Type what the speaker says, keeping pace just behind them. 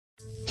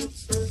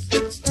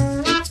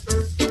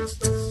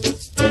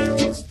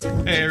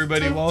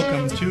everybody.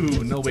 Welcome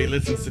to Nobody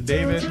Listens to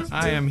David.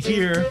 I am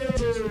here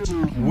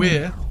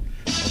with,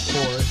 of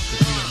course,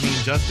 the King of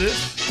Mean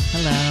Justice.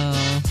 Hello.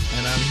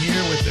 And I'm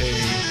here with a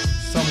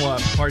somewhat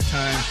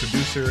part-time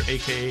producer,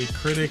 aka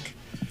critic,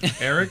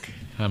 Eric.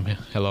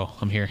 Hello,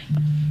 I'm here.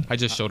 I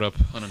just showed up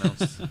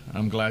unannounced.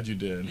 I'm glad you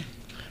did.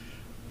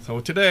 So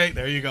today,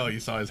 there you go. You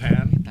saw his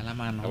hand.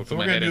 So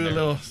we're going to do a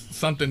little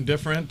something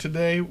different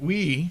today.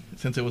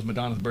 Since it was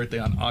Madonna's birthday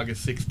on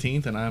August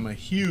 16th, and I'm a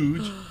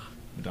huge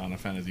Madonna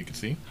fan, as you can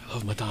see. I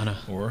love Madonna.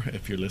 Or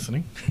if you're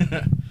listening,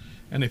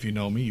 and if you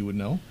know me, you would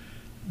know.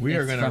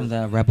 It's from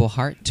the Rebel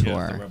Heart tour.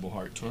 Yes, the Rebel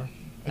Heart tour.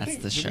 That's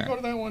the shirt. Did we go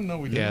to that one? No,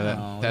 we didn't.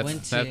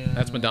 Yeah,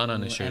 that's Madonna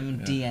on the shirt.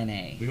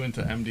 MDNA. We went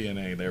to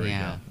MDNA. There we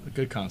go. A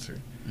good concert.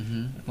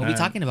 Mm-hmm. We'll be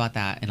talking about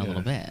that in a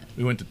little bit.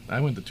 I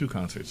went to 2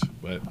 concerts,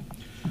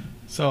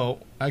 so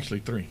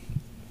actually 3.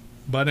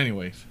 But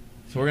anyways,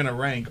 so we're gonna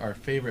rank our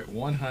favorite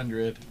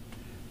 100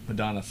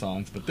 Madonna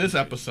songs. But this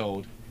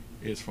episode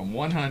is from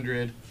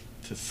 100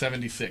 to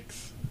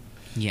 76.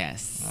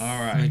 Yes. All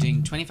right. We're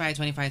doing 25,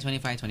 25,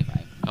 25,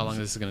 25. How long is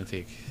this going to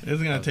take? This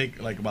is going to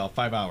take like about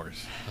 5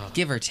 hours.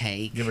 Give or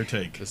take. Give or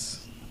take.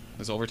 This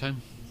is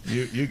overtime?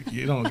 You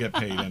don't get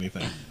paid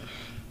anything.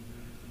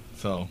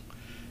 So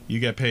you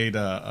get paid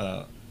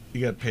a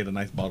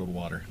nice bottle of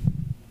water.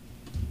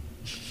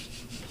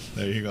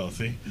 There you go.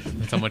 See?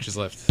 That's how much is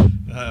left.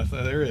 So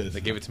there is.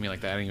 They gave it to me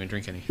like that. I didn't even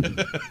drink any.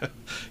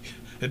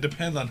 It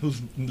depends on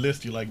whose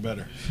list you like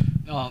better.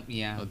 Oh,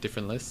 yeah. Oh,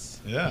 different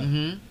lists? Yeah.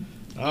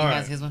 Mm-hmm. He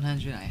has his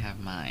 100. I have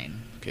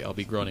mine. Okay, I'll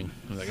be groaning.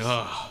 I'm like,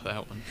 oh,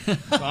 that one.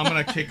 So I'm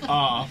going to kick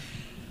off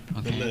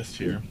the list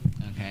here.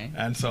 Okay.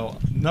 And so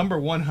number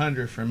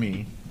 100 for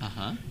me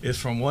is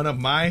from one of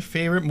my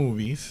favorite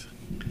movies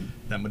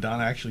that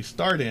Madonna actually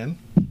starred in.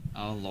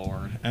 Oh,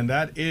 Lord. And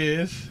that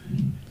is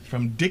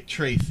from Dick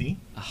Tracy.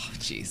 Oh,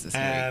 Jesus.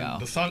 Here we go.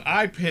 And the song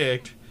I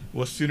picked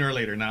was Sooner or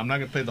Later. Now, I'm not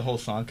going to play the whole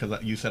song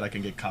because you said I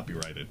can get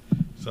copyrighted.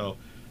 So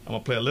I'm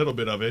going to play a little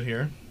bit of it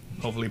here.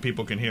 Hopefully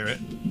people can hear it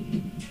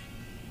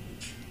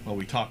while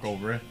we talk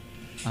over it.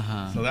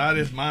 So that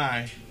is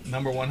my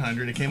number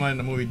 100. It came out in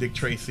the movie Dick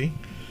Tracy.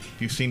 If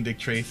you've seen Dick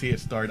Tracy, it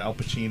starred Al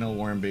Pacino,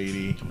 Warren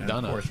Beatty, and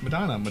of course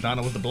Madonna.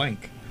 Madonna was the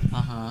blank.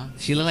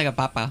 She looked like a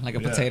papa, like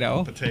a potato.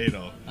 A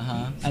potato. So,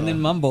 and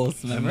then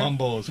Mumbles, remember? And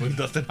Mumbles with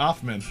Dustin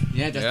Hoffman.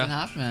 Yeah, Dustin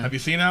Hoffman. Have you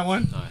seen that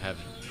one? No, I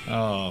haven't.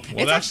 Oh,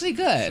 well, it's actually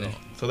good.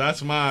 So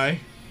that's my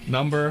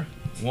number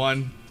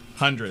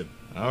 100.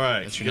 All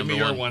right, give me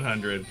your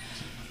 100.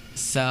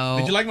 So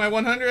did you like my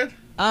 100?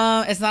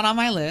 It's not on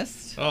my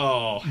list.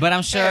 Oh, but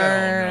I'm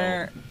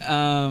sure.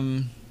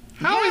 No.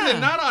 How is it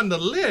not on the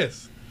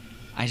list?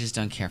 I just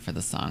don't care for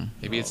the song.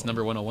 Maybe it's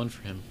number 101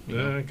 for him.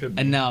 Yeah, it could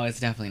be. No, it's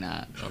definitely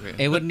not.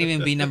 Okay. It wouldn't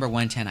even be number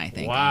 110, I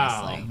think.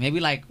 Wow. Honestly. Maybe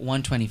like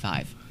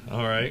 125.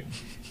 All right.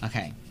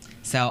 Okay.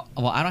 So,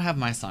 well, I don't have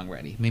my song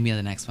ready. Maybe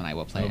the next one I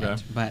will play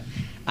it. But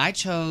I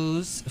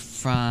chose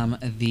from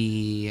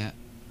the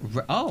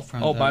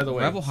by the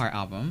way, Rebel Heart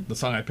album. The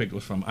song I picked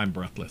was from I'm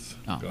Breathless.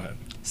 Oh. Go ahead.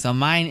 So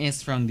mine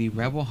is from the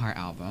Rebel Heart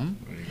album.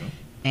 There you go.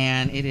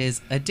 And it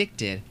is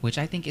Addicted, which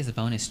I think is a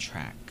bonus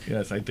track.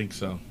 Yes, I think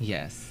so.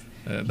 Yes.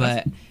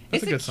 But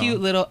it's a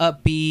cute little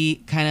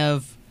upbeat kind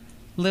of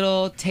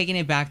little taking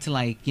it back to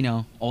like,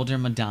 older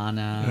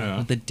Madonna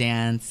with the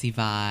dancey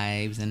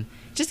vibes and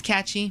just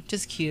catchy,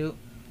 just cute,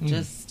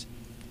 just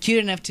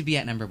cute enough to be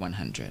at number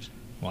 100.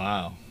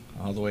 Wow.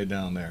 All the way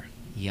down there.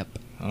 Yep.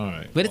 All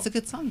right. But it's a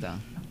good song though.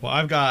 Well,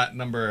 I've got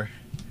number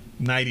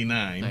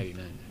 99.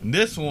 99. And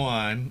this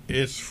one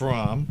is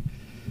from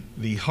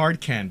the Hard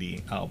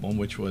Candy album,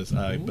 which was,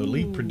 I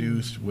believe,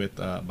 produced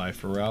by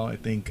Pharrell. I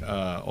think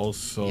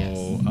also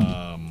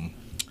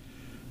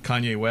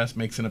Kanye West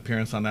makes an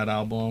appearance on that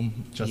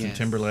album. Justin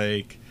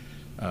Timberlake,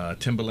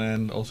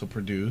 Timbaland also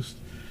produced.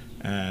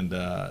 And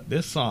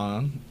this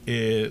song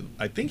is,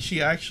 I think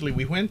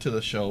we went to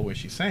the show where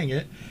she sang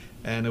it,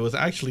 and it was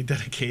actually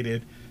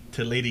dedicated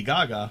to Lady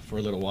Gaga for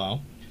a little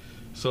while.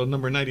 So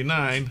number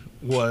 99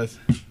 was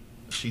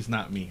She's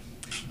Not Me.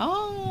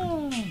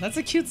 Oh, that's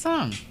a cute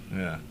song.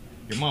 Yeah.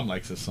 Your mom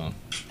likes this song.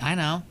 I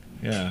know.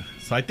 Yeah.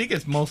 So I think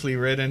it's mostly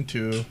written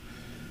to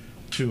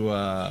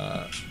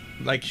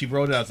like she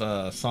wrote it as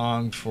a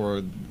song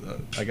for,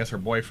 I guess her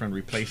boyfriend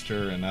replaced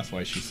her, and that's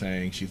why she's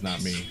saying She's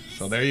Not Me.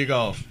 So there you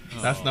go.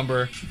 That's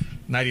number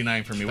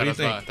 99 for me. What do you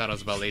think? I thought it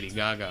was about Lady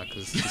Gaga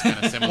because it's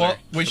kind of similar. Well,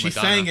 when she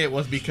sang it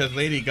was because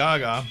Lady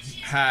Gaga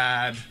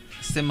had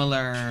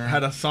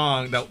a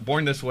song that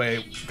Born This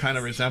Way kind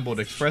of resembled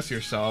Express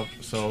Yourself,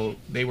 so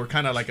they were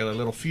kind of like a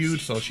little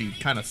feud, so she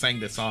kind of sang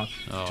this song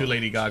to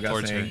Lady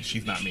Gaga saying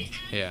She's Not Me.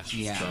 Yeah.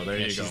 So there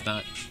you go. She's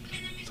not.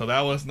 So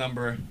that was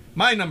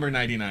my number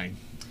 99.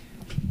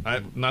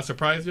 I'm not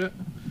surprised yet?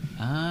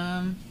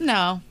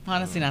 No,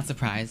 honestly not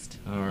surprised.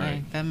 All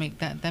right.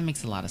 That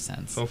makes a lot of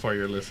sense. So far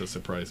your list has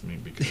surprised me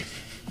because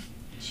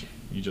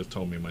you just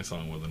told me my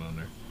song wasn't on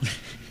there.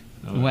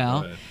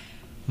 Well,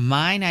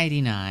 my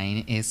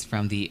 99 is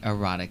from the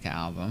Erotica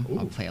album. Ooh,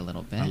 I'll play a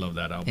little bit. I love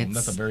that album.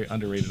 That's a very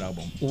underrated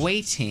album.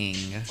 Waiting.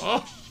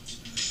 Oh,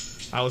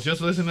 I was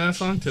just listening to that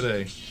song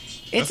today.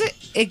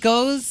 It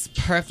goes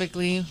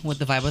perfectly with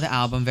the vibe of the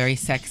album. Very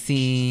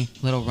sexy,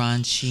 little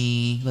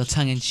raunchy, little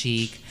tongue in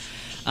cheek.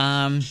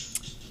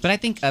 But I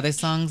think other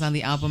songs on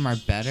the album are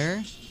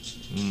better.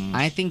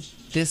 I think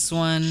this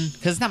one,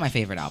 because it's not my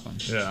favorite album.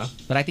 Yeah.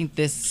 But I think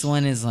this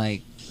one is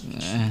like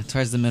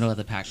towards the middle of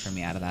the pack for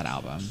me out of that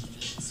album.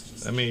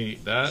 I mean,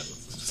 that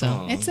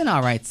song. So it's an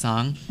alright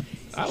song.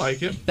 I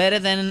like it.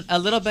 A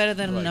little better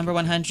than like number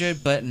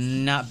 100, but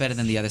not better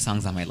than the other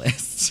songs on my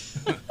list.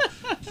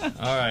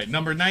 All right,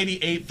 number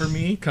 98 for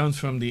me comes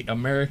from the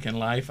American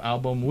Life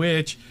album,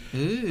 which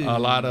a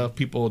lot of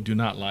people do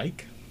not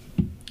like.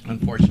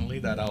 Unfortunately,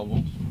 that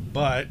album.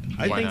 But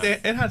I think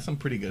it had some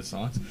pretty good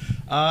songs.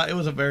 It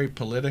was a very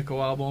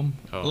political album.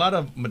 A lot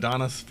of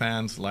Madonna's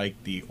fans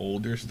like the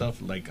older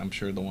stuff, like I'm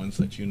sure the ones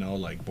that you know,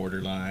 like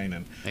Borderline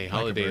and Hey,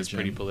 Holiday is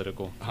pretty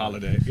political.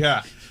 Holiday,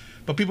 yeah.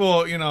 But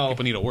people,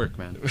 people need to work,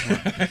 man.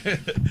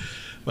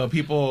 But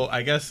people,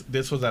 I guess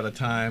this was at a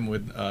time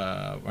with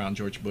around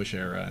George Bush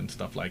era and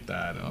stuff like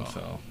that, and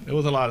so it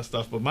was a lot of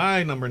stuff. But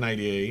my number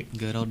 98,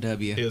 good old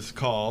W, is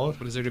called.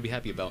 What is there to be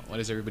happy about? Why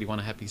does everybody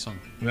want a happy song?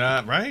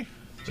 Yeah, right.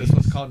 This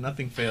one's called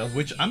Nothing Fails,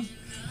 which I'm.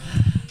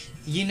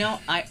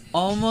 I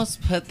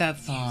almost put that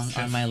song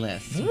on my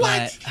list. What?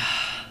 But,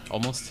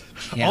 Almost.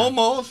 Yeah.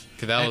 Almost.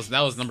 Cause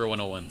that was number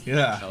 101.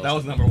 Yeah, that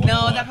was number 101.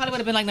 No, that probably would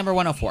have been like number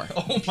 104.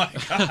 Oh my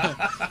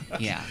god.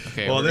 Yeah.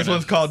 Okay. Well, this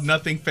one's called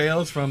Nothing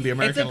Fails from the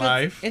American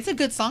Life. It's a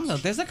good song though.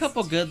 There's a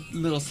couple good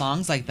little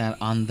songs like that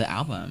on the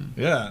album.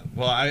 Yeah.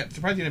 Well, I'm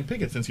surprised you didn't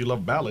pick it since you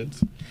love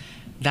ballads.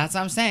 That's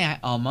what I'm saying. I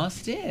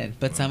almost did,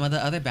 but some of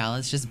the other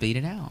ballads just beat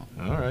it out.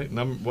 All right.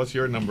 What's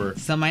your number?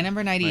 So my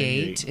number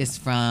 98 is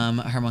from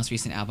her most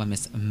recent album,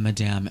 is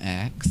Madame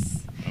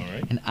X. All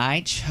right. And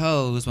I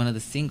chose one of the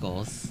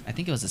singles. I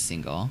think it was a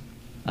single.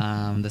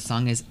 The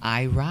song is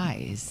I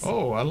Rise.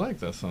 Oh, I like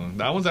that song.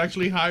 That one's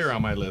actually higher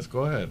on my list.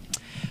 Go ahead.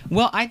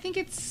 Well, I think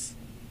it's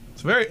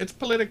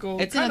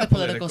political. It's another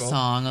political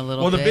song a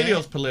little bit. Well, the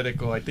video's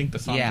political. I think the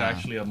song's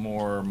actually a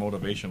more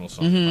motivational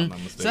song, if I'm not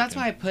mistaken. So that's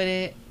why I put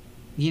it,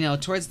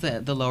 towards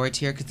the lower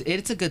tier, because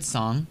it's a good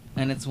song,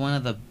 and it's one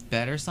of the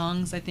better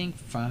songs, I think,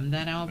 from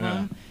that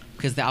album,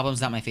 because the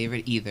album's not my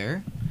favorite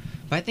either,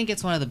 but I think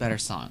it's one of the better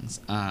songs.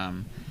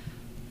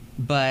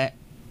 But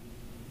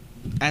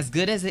as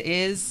good as it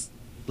is,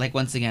 like,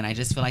 once again, I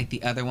just feel like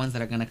the other ones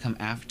that are going to come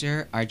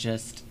after are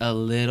just a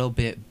little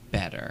bit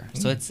better.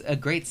 So it's a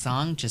great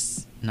song,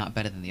 just not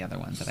better than the other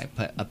ones that I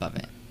put above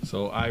it.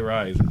 So I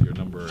Rise is your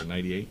number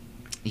 98?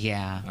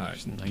 Yeah. All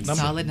right.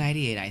 Solid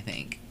 98, I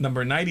think.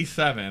 Number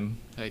 97,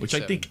 which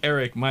I think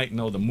Eric might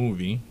know the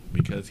movie,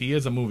 because he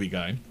is a movie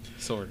guy.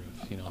 Sort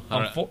of, I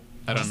don't know.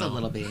 Just a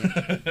little bit.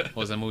 What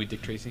was that movie,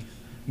 Dick Tracy?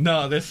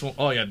 No, this one.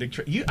 Oh yeah, Dick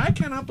Tracy. I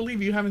cannot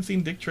believe you haven't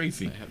seen Dick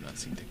Tracy. I have not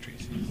seen Dick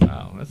Tracy.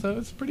 Wow, that's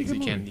a pretty good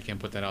movie. You can't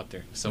put that out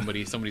there.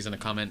 Somebody's gonna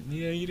comment.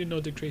 Yeah, you didn't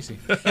know Dick Tracy.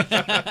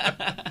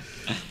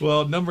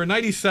 Well, number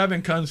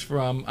 97 comes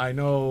from, I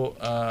know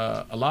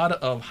a lot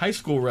of high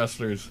school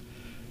wrestlers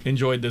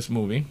enjoyed this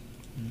movie.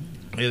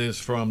 It is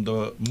from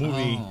the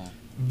movie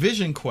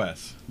Vision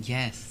Quest.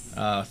 Yes.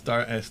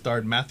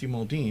 Starred Matthew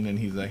Modine, and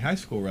he's a high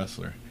school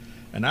wrestler,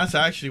 and that's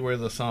actually where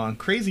the song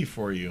 "Crazy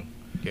for You"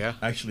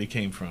 actually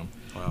came from.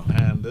 Wow.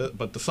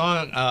 But the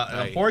song,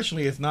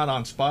 unfortunately, it's not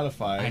on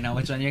Spotify. I know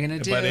which one you're gonna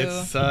do. But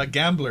it's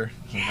Gambler.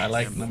 I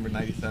like number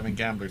 97,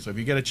 Gambler. So if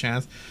you get a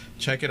chance,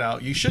 check it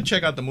out. You should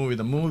check out the movie.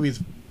 The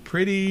movie's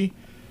pretty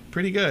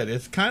good.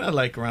 It's kind of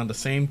like around the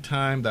same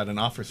time that An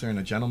Officer and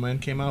a Gentleman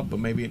came out, but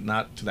maybe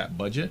not to that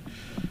budget.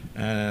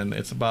 And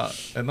it's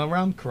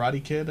around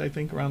Karate Kid, I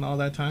think, around all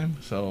that time.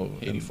 So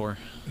 84.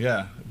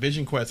 Yeah,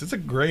 Vision Quest. It's a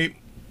great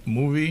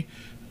movie.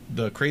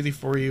 The Crazy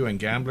for You and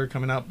Gambler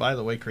coming out. By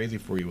the way, Crazy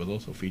for You was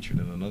also featured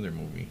in another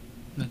movie.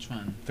 Which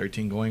one?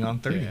 13 Going on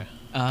 30. Yeah.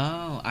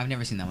 Oh, I've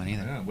never seen that one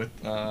either. Yeah, with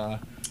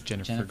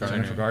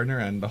Jennifer Gardner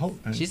and the Hulk.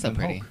 She's so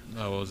pretty. Hulk.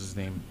 Oh, what was his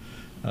name?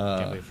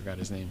 Can't believe I forgot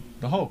his name.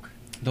 The Hulk.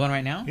 The one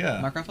right now? Yeah.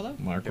 Mark Ruffalo?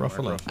 Mark Yeah,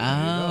 Ruffalo. Mark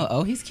Ruffalo.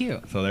 Oh, he's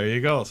cute. So there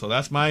you go. So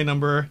that's my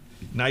number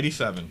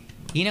 97.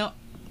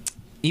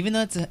 Even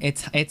though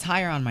it's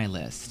higher on my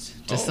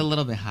list, just a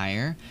little bit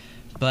higher,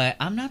 but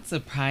I'm not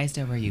surprised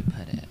at where you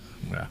put it.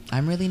 Yeah.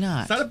 I'm really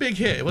not. It's not a big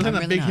hit. It wasn't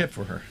I'm a really big not. hit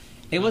for her.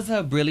 It was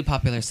a really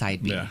popular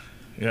side B.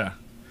 Yeah.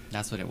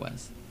 That's what it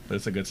was. But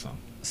it's a good song.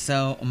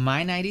 So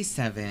my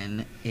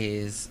 97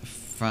 is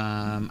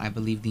from, I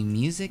believe, the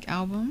Music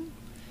album,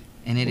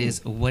 and it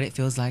is What It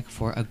Feels Like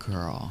for a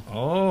Girl.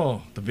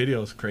 Oh, the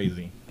video is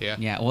crazy. Yeah.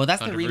 Yeah, well,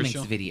 that's the remix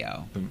Controversial?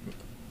 video.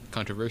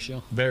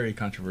 Controversial. Very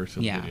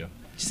controversial video.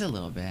 Just a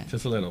little bit.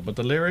 Just a little. But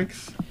the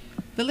lyrics?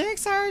 The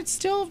lyrics are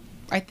still,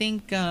 I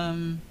think,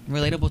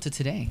 relatable to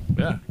today.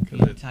 Yeah.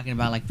 Talking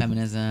about, like,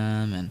 feminism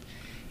and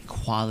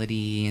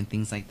equality and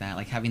things like that,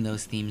 like having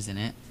those themes in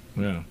it.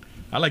 Yeah.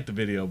 I like the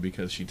video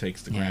because she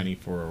takes the granny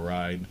for a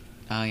ride.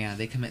 Oh, yeah.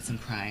 They commit some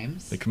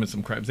crimes.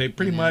 They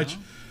pretty much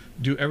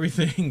do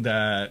everything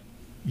that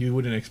you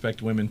wouldn't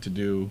expect women to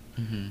do,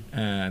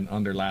 and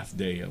on their last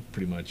day of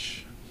pretty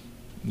much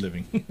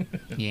living.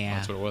 Yeah.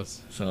 That's what it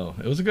was. So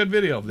it was a good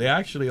video. They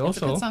actually also...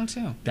 It's a good song,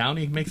 too.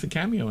 Downey makes a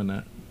cameo in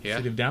that. Yeah.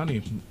 City of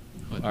Downey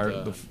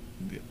With,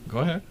 go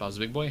ahead. Bob's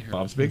Big Boy.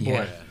 Bob's Big Boy.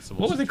 Yeah. So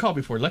What was it called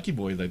before? Lucky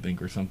Boys, I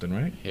think, or something,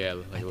 right? Yeah, I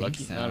like think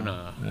Lucky. so. I don't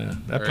know. Yeah,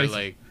 that Or place.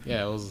 like,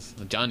 yeah, it was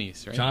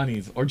Johnny's, right?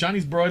 Johnny's or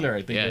Johnny's Broiler,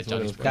 I think. Yeah, That's what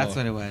it was Johnny's called. That's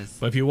what it was.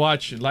 But if you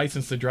watch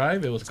License to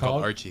Drive, it was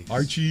called Archie's.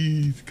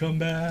 Archie's, come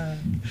back.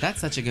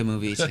 That's such a good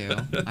movie too.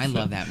 I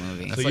love that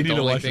movie. That's So you like need the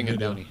to only watch the thing in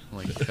video. Downey,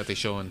 like that they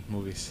show in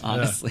movies.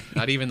 Honestly.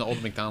 Not even the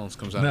old McDonald's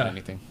comes out Nah, or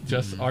anything.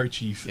 just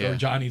Archie's or Yeah.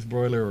 Johnny's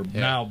Broiler or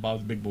Yeah. now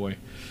Bob's Big Boy.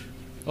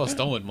 Oh,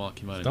 Stonewood Mall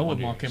came out. in Stonewood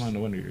Wonder Mall Years. came out in the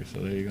Wonder Years, so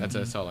there you go.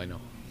 That's all I know.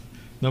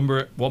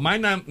 Number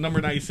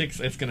 96.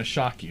 It's gonna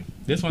shock you.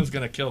 This one's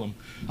gonna kill him.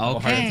 Of a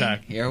heart Okay,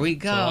 attack. here we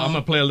go. So I'm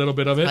gonna play a little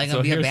bit of it. Probably gonna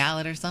So be a here's-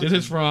 ballad or something.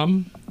 This is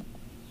from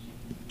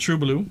True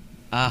Blue.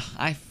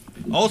 I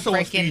Also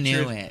was freaking knew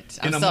featured it.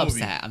 in I'm a so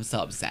movie upset. I'm so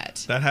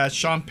upset. that has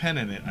Sean Penn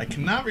in it. I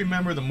cannot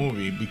remember the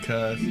movie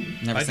because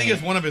Never I think seen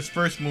it's it. one of his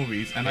first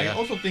movies, and I Yeah.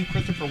 also think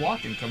Christopher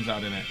Walken comes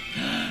out in it.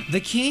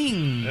 The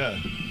King. Yeah.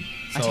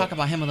 I So, talk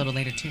about him a little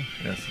later too.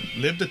 Yes.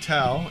 Live to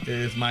Tell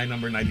is my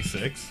number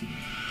 96.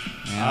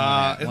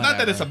 Yeah, It's not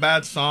that it's a whatever.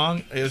 bad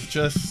song. It's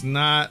just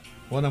not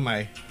one of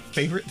my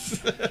favorites.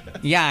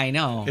 Yeah, I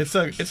know. It's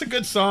a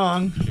good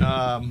song.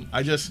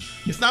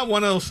 It's not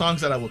one of those songs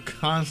that I will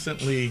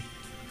constantly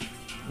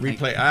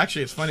replay.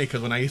 Actually, it's funny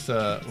because when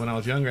I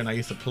was younger and I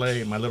used to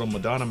play my little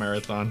Madonna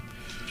marathon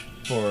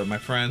for my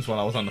friends while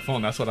I was on the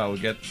phone. That's what I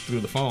would get through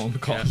the phone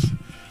calls.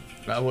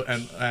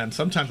 And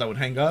sometimes I would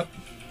hang up,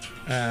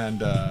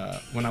 and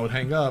when I would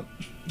hang up,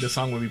 this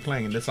song would be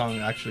playing, and this song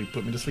actually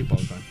put me to sleep all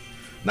the time.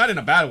 Not in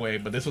a bad way,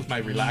 but this was my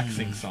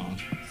relaxing song.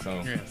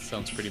 So, Yeah,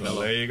 sounds pretty so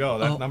mellow. there you go.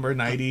 That's Oh. number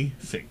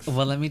 96.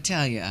 Well, let me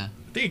tell you. I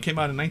think it came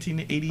out in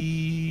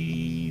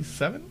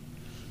 1987.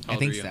 I How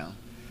think old were you?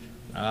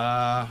 so.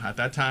 At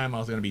that time, I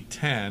was going to be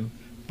 10.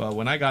 But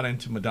when I got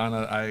into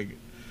Madonna, I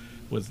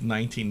was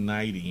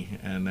 1990.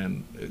 And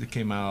then it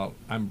came out.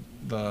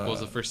 What was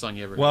the first song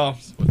you ever Well,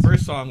 heard? the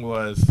first song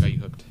was... Got you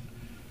hooked?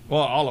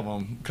 Well, all of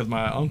them. Because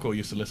my uncle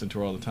used to listen to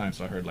her all the time.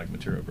 So I heard like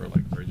Material Girl,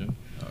 like Virgin.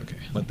 Okay.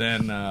 But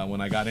then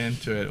when I got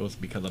into it, it was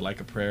because of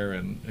Like a Prayer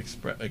and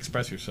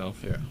Express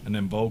Yourself. Yeah. And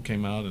then Vogue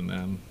came out, and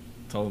then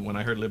so when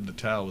I heard Live to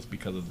Tell, it was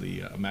because of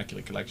the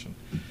Immaculate Collection.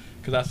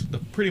 Because that's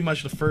pretty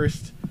much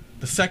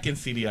the second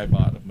CD I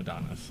bought of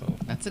Madonna. So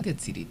That's a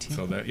good CD too.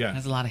 so that yeah,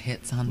 Has a lot of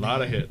hits on a there.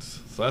 lot of hits.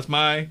 So that's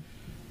my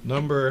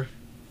number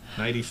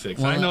 96.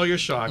 Well, I know you're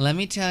shocked. Let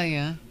me tell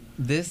you,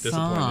 this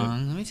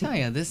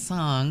Disappointed.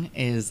 song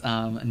is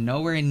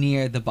nowhere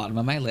near the bottom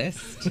of my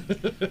list.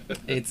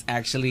 It's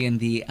actually in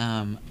the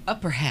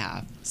upper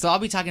half. So I'll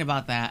be talking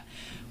about that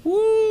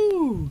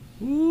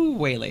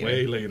way later.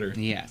 Way later.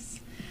 Yes.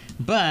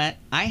 But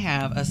I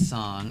have a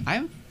song.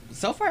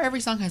 So far every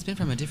song has been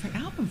from a different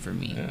album for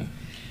me. Yeah.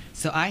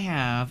 So I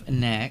have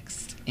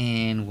next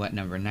in what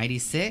number?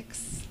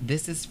 96.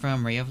 This is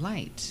from Ray of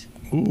Light.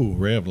 Ooh,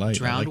 Ray of Light. I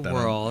Drowned like that.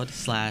 World /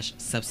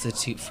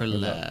 Substitute for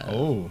Love.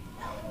 Oh.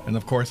 And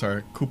of course,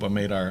 our Koopa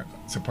made our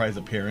surprise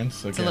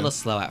appearance. Again. It's a little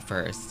slow at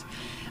first.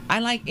 I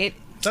like it.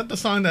 Is that the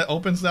song that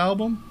opens the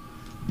album?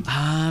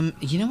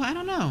 You know what? I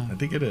don't know. I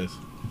think it is.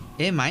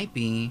 It might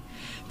be.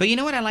 But you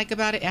know what I like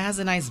about it? It has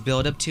a nice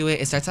build up to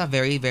it. It starts off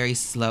very, very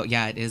slow.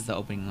 Yeah, it is the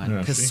opening one. Yeah,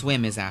 Because see?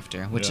 Swim is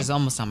after, which Yeah. is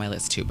almost on my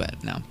list too,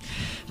 but no.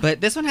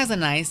 But this one has a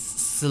nice,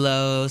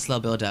 slow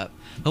build up.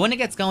 But when it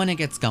gets going, it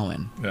gets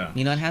going. Yeah.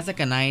 You know, it has like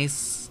a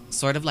nice,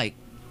 sort of like,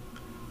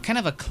 kind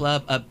of a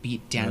club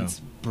upbeat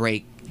dance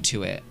break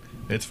to it.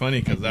 It's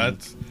funny because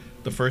that's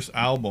the first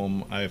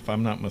album, if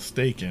I'm not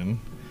mistaken,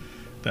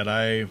 that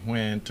I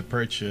went to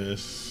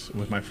purchase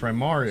with my friend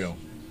Mario.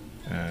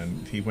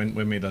 And he went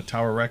with me to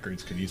Tower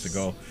Records because he used to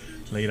go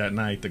late at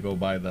night to go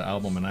buy the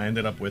album. And I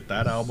ended up with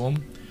that album.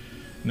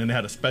 And then they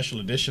had a special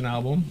edition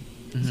album.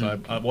 So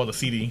the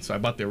CD. So I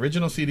bought the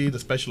original CD, the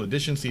special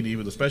edition CD.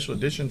 With the special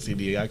edition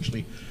CD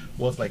actually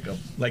was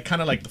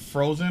kind of like the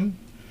Frozen.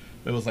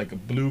 It was like a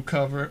blue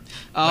cover,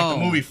 like Oh. the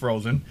movie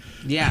Frozen.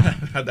 Yeah.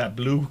 Had that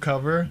blue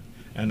cover,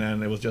 and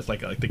then it was just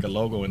like I think a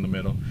logo in the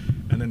middle.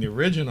 And then the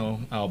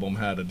original album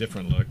had a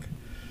different look.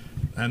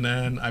 And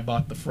then I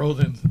bought the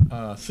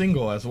Frozen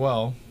single as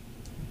well.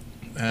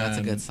 That's a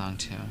And- good song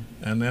too.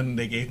 And then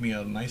they gave me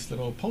a nice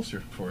little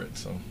poster for it.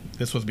 So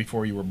this was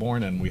before you were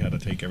born, and we had to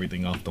take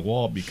everything off the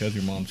wall because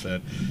your mom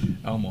said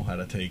Elmo had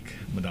to take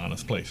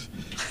Madonna's place.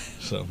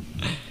 So,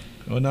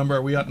 what number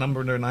are we at?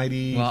 Number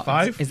 95?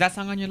 Well, is that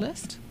song on your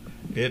list?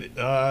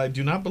 I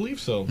do not believe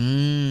so.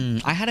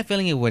 I had a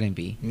feeling it wouldn't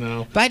be.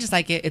 No. But I just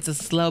like it. It's a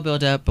slow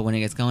build up, but when it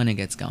gets going, it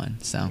gets going.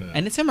 So, Yeah.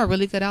 and it's from a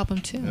really good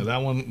album too. Yeah, that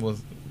one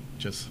was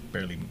just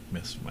barely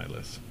missed my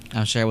list.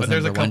 I'm sure it was But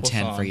there's a number couple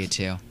 110 for you songs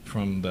too.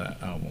 from the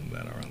album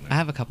that are on I there.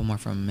 have a couple more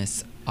from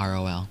Miss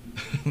ROL.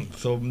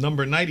 So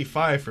number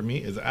 95 for me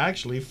is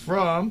actually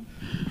from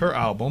her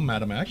album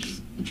Madam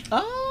X,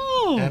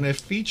 Oh. and it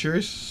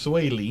features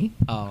Sway Lee,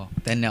 Oh,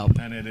 then nope.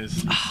 and it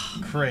is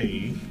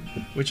Crave,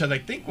 which I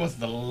think was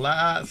the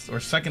last or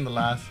second to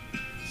last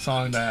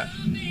song that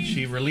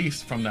she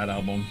released from that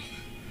album.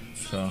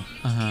 So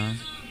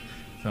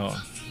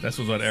this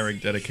was what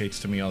Eric dedicates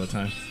to me all the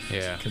time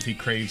Yeah. because he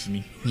craves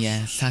me.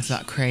 Yes, talks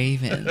about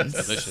cravings.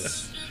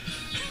 Delicious.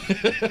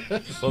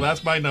 So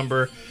that's my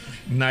number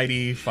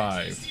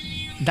 95.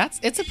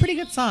 It's a pretty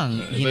good song.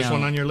 Is this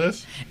one on your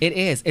list? It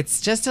is.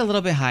 It's just a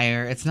little bit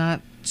higher. It's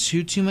not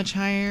too much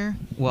higher.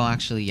 Well,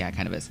 actually, yeah, it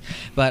kind of is.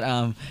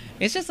 But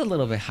it's just a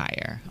little bit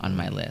higher on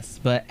my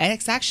list. But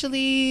it's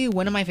actually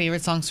one of my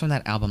favorite songs from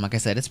that album. Like I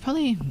said, it's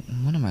probably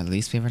one of my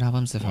least favorite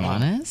albums, if I'm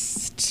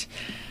honest.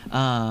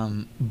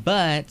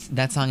 But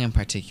that song in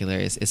particular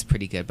is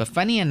pretty good. But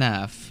funny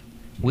enough,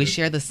 we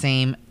share the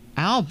same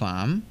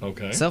album.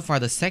 Okay. So far,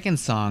 the second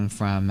song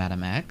from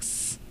Madam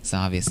X. So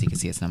obviously you can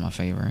see it's not my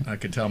favorite. I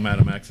could tell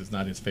Madam X is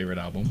not his favorite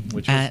album,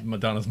 which was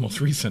Madonna's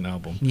most recent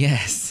album.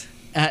 Yes.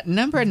 At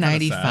number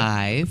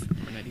 95,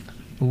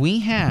 we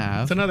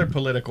have... It's another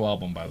political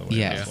album, by the way.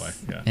 Yes,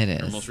 that's why. It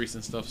is. Your most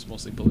recent stuff's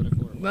mostly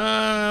political? Or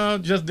No,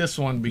 just this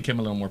one became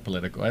a little more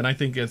political. And I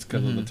think it's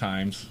because of the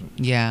times.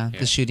 Yeah,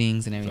 the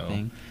shootings and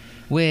everything.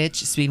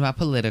 Which, speaking about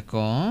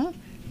political,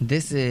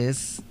 this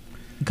is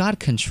God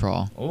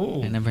Control.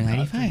 Oh, at number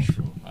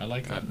 95. I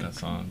like that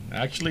song.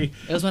 Actually,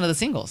 it was one of the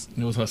singles.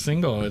 It was a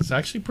single. It's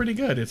actually pretty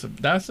good.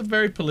 That's a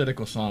very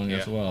political song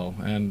as well.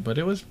 But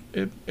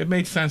it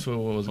made sense with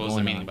what was going on. What was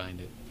the meaning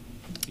behind it?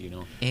 Do you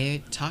know?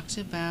 It talked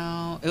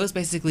about... It was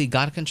basically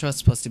God Control is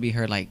supposed to be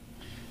her, like,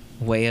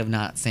 way of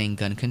not saying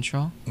gun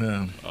control.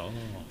 Yeah. Oh.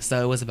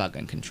 So it was about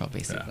gun control,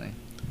 basically.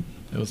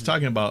 Yeah. It was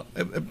talking about...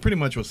 It pretty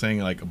much was saying,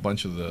 like, a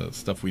bunch of the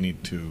stuff we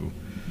need to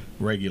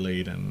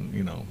regulate and,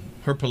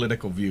 her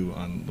political view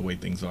on the way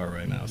things are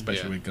right now,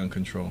 especially with gun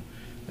control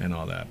and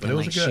all that. But and it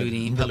was like good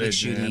shooting, public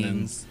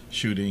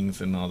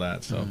shootings and all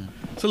that. So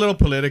it's a little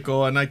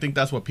political, and I think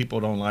that's what people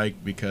don't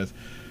like because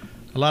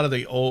a lot of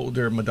the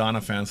older Madonna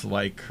fans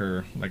like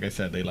her. Like I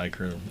said, they like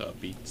her the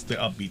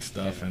upbeat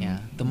stuff, and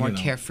the more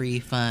carefree,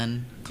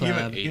 fun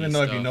club. Even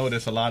though if you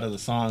notice, a lot of the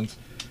songs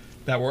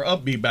that were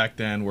upbeat back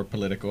then were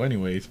political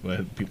anyways,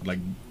 but people like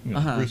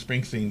Bruce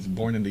Springsteen's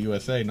Born in the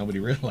USA, nobody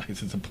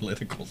realizes it's a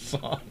political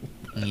song.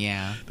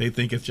 Yeah. They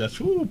think it's just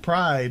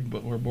pride,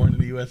 but we're born in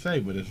the USA,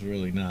 but it's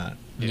really not.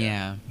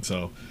 Yeah.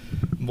 So,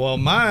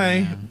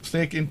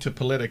 sticking to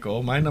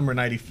political, my number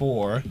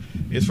 94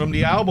 is from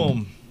the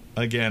album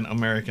again,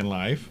 American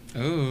Life.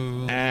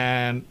 Ooh.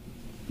 And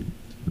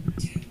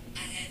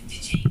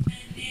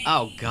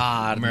oh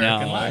God,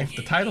 American Life,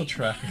 the title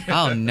track.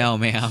 Oh no,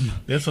 ma'am.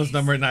 This was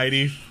number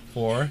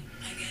 94.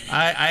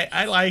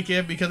 I like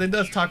it because it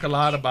does talk a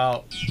lot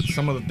about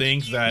some of the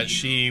things that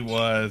she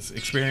was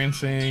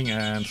experiencing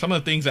and some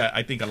of the things that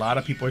I think a lot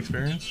of people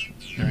experience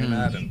during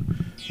that,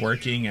 and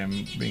working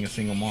and being a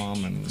single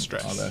mom and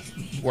stress, all that,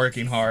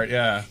 working hard,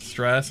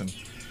 stress, and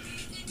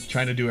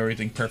trying to do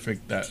everything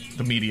perfect that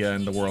the media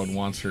and the world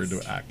wants her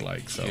to act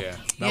like. So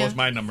that was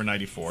my number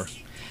 94.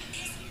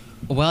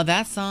 Well,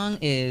 that song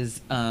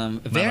is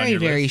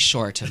very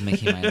short of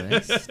making my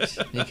list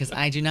because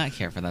I do not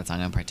care for that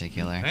song in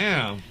particular.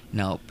 Damn.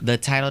 Nope. The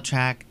title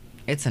track,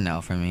 it's a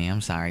no for me.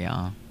 I'm sorry,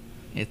 y'all.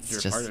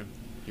 It's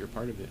you're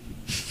part of it.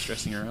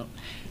 Stressing her out.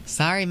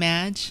 Sorry,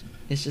 Madge.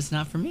 It's just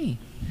not for me.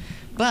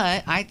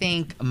 But I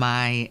think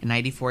my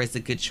 94 is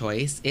a good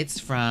choice. It's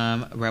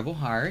from Rebel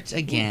Heart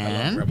again.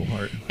 I love Rebel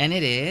Heart. And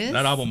it is.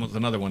 That album was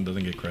another one that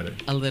doesn't get credit.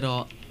 A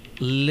little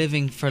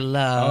Living for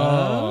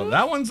Love. Oh,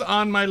 that one's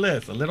on my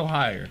list, a little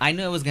higher. I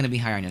knew it was going to be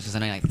higher on yours because I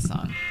know you like the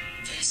song.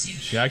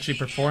 She actually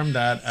performed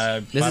that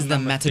at... This is the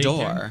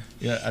Matador.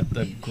 At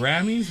the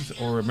Grammys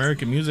or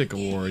American Music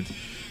Awards.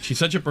 She's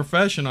such a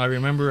professional. I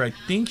remember, I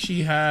think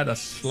she had a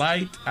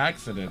slight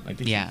accident. I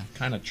think she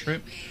kind of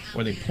tripped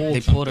or they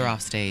pulled her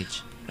off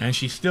stage. And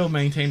she still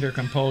maintained her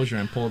composure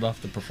and pulled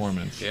off the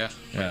performance. Yeah.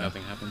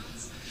 Nothing happened.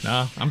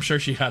 No, I'm sure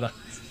she had a...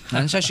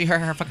 I'm sure she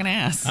hurt her fucking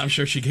ass. I'm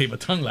sure she gave a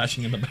tongue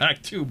lashing in the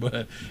back too,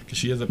 but because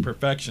she is a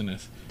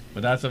perfectionist.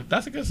 But that's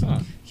a good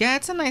song. Yeah,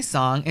 it's a nice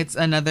song. It's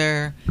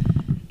another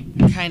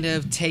kind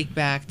of take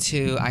back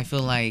to, I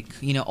feel like,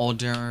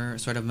 older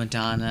sort of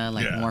Madonna,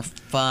 like more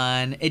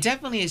fun. It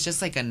definitely is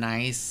just like a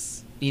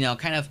nice,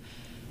 kind of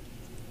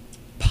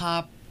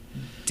pop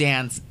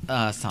dance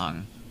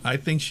song. I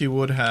think she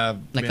would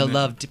have like a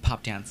loved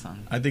pop dance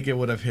song. I think it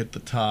would have hit the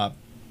top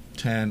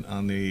 10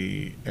 on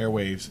the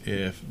airwaves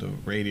if the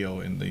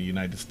radio in the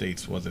United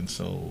States wasn't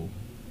so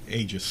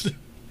ageist.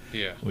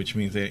 Yeah. Which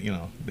means they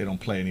don't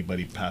play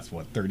anybody past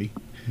 30.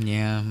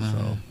 Yeah.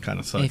 So kind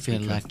of sucks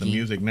because lucky. the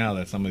music now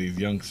that some of these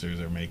youngsters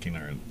are making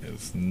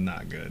is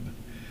not good.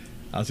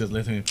 I was just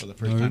listening for the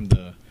first time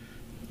to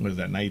what is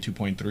that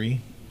 92.3?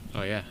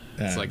 Oh yeah.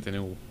 It's like the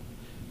new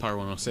Power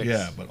 106.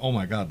 Yeah, but oh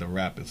my God, the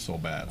rap is so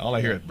bad. All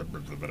I hear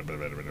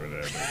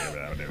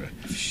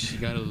is you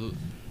gotta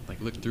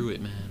look through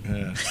it, man.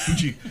 Yeah.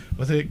 Gucci,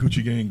 what's it?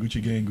 Gucci gang,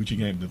 Gucci gang, Gucci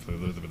gang.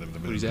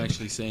 What he's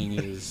actually saying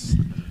is,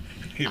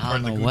 I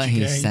don't know what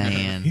he's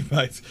saying.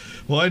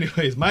 Well,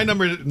 anyways, my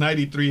number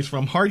 93 is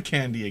from Hard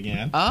Candy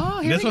again.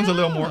 Oh, this one's a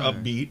little more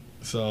upbeat,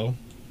 so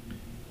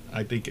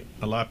I think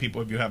a lot of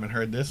people, if you haven't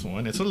heard this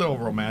one, it's a little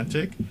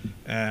romantic,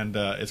 and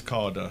it's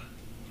called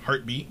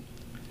Heartbeat.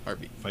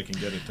 If I can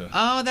get it to.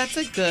 Oh, that's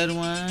a good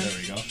one. There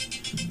we go.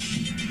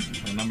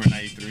 So number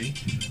 93.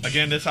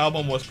 Again, this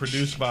album was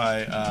produced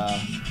by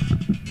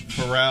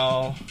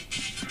Pharrell,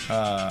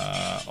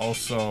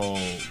 Also,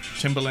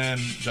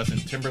 Justin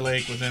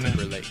Timberlake was in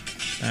it.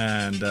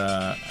 And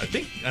I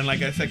think, and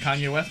like I said,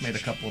 Kanye West made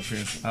an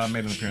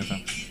appearance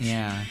on.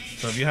 Yeah.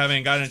 So if you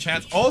haven't gotten a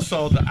chance,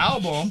 also the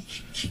album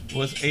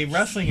was a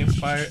wrestling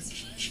inspired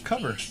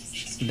cover.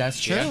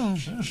 That's true. Yeah.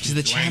 She's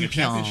the wearing a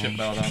champion. championship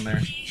belt on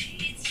there.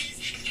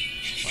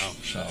 Wow.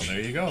 So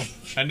there you go.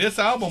 And this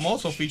album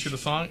also featured a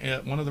song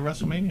at one of the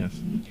WrestleManias.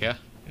 Yeah.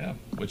 Yeah.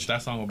 Which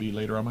that song will be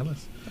later on my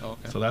list. Oh,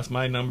 okay. So that's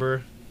my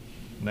number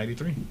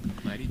 93.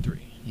 93.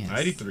 Yes.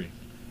 93.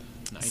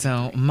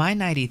 So my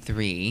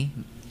 93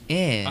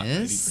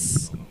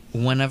 is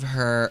one of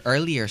her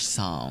earlier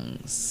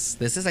songs.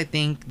 This is, I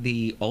think,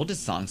 the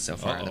oldest song so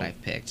far that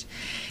I've picked,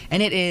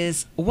 and it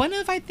is one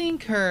of, I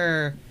think,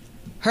 her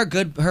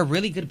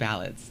really good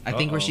ballads. I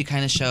think where she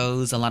kind of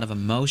shows a lot of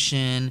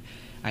emotion.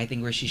 I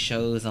think where she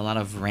shows a lot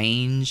of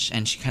range,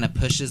 and she kind of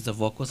pushes the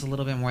vocals a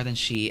little bit more than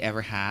she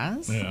ever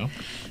has. Yeah.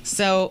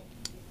 So,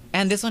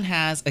 and this one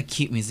has a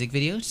cute music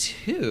video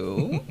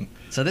too.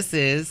 So this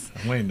is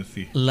I'm waiting to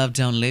see. Love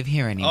Don't Live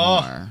Here Anymore.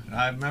 Oh,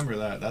 I remember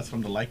that. That's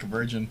from the Like a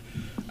Virgin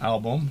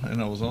album,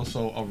 and it was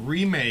also a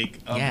remake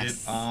of it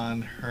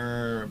on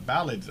her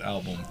Ballads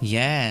album.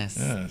 Yes.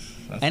 Yes.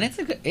 And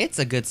it's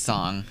a good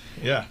song.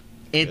 Yeah.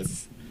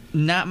 It's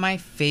not my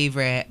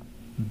favorite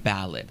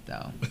ballad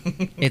though.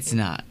 It's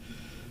not.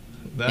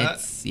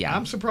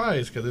 I'm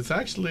surprised because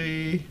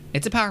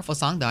it's a powerful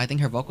song though. I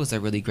think her vocals are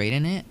really great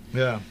in it.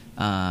 Yeah.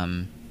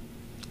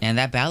 And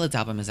that Ballads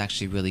album is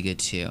actually really good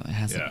too. It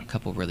has a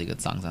couple really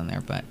good songs on there,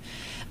 but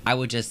I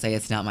would just say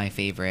it's not my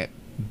favorite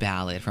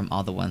ballad from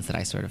all the ones that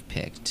I sort of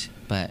picked.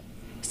 But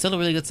still a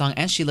really good song,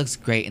 and she looks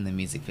great in the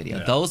music video.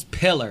 Yeah. Those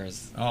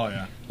pillars. Oh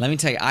yeah. Let me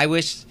tell you, I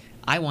wish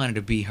I wanted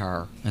to be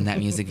her in that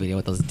music video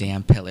with those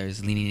damn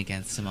pillars leaning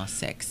against them all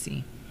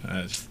sexy.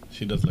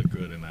 She does look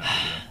good in that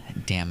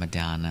video. Damn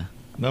Madonna.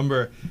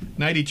 Number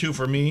 92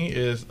 for me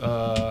is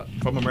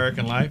from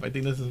American Life. I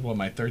think this is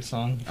my third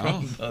song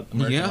from the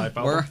American Life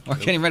album. We're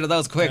getting rid of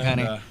those quick,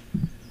 honey.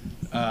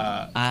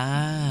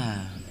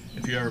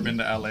 If you've ever been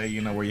to LA,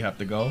 you know where you have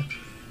to go.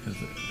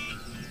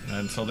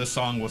 And so this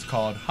song was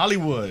called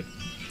Hollywood.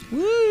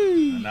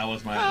 Woo! And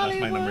that's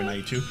my number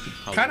 92.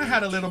 Kind of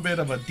had a little bit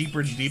of a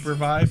deeper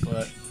vibe,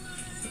 but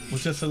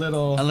was just a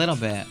little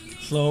bit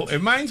slow. It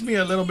reminds me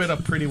a little bit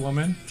of Pretty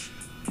Woman,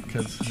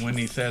 because when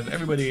he says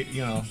everybody,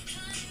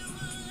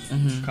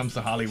 comes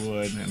to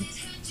Hollywood, and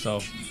so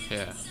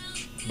yeah.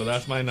 But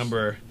that's my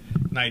number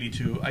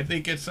 92. I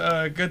think it's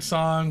a good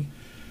song.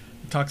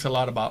 It talks a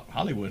lot about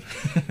Hollywood,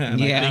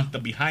 and I think the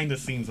behind the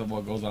scenes of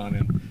what goes on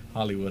in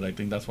Hollywood. I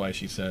think that's why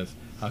she says,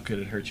 "How could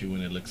it hurt you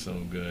when it looks so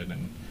good?"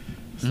 and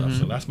stuff.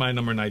 So that's my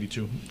number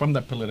 92 from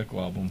that political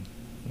album,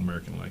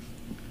 American Life.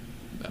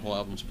 That whole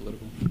album's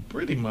political.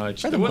 Pretty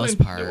much. For the most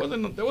part.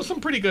 There was some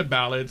pretty good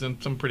ballads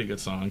and some pretty good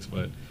songs,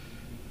 but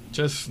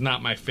just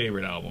not my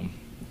favorite album.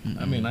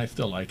 I mean, I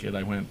still like it.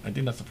 I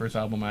think that's the first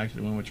album I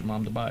actually went with your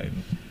mom to buy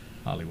in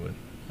Hollywood.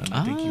 And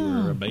I think you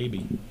were a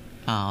baby.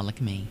 Oh, look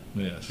at me.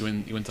 Yes. You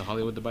went to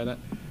Hollywood to buy that?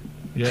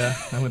 Yeah,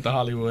 I went to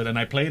Hollywood and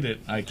I played it.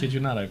 I kid you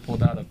not. I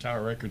pulled out of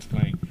Tower Records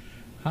playing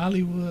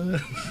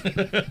Hollywood.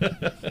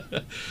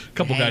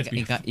 Couple guys.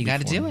 You got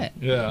to do it.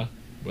 Yeah.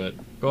 But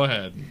go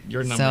ahead.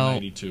 Your number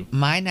 92.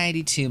 My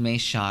 92 may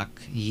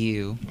shock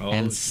you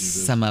and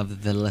some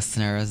of the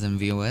listeners and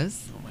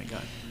viewers. Oh my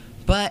God.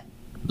 But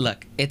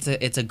look, it's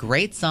a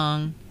great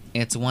song.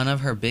 It's one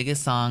of her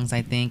biggest songs,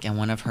 I think, and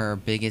one of her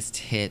biggest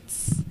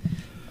hits.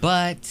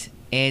 But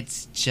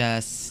it's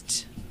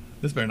just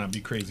this better not be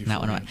crazy for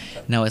you.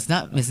 No, it's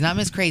not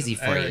Miss Crazy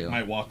for Eric you.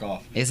 Might walk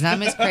off. It's not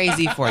Miss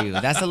Crazy for you.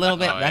 That's a little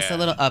bit a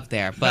little up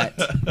there, but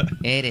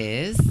it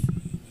is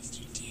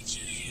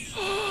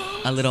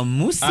a little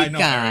musica. I know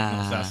Eric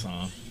knows that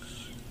song.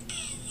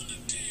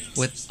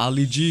 With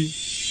Ali G.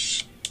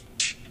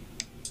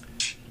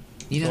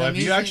 So if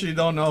you actually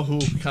don't know who,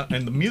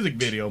 in the music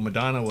video,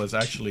 Madonna was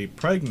actually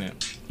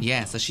pregnant.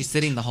 Yeah, so she's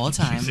sitting the whole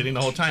time.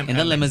 In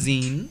the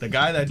limousine. The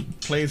guy that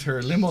plays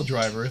her limo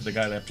driver is the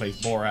guy that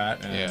plays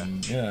Borat.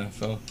 And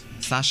so.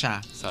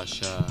 Sasha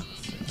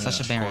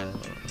Baron.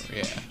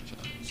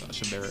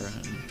 Sasha Baron.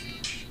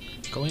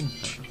 Cohen.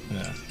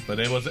 Yeah, but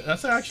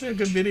that's actually a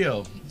good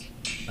video.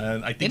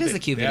 And I think it is a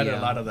cute video. They had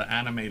a lot of the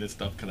animated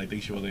stuff because I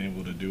think she wasn't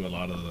able to do a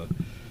lot of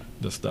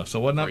the stuff.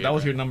 So that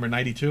was your number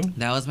 92?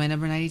 That was my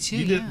number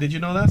 92. Did you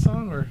know that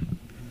song or?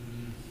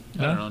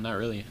 I don't know, not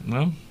really.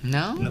 No?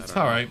 No? That's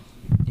all right.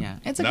 Yeah,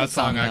 it's a good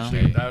song.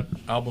 That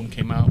album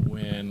came out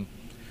when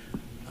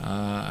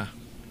I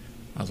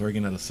was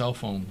working at a cell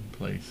phone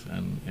place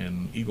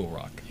in Eagle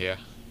Rock. Yeah.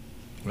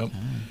 Well,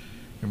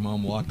 your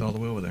mom walked all the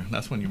way over there.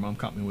 That's when your mom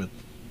caught me with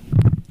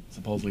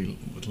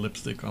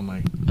lipstick on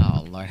my.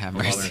 Oh, Lord have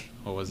mercy.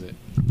 What was it?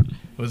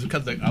 It was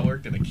because I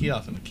worked in a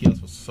kiosk, and the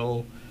kiosk was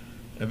so.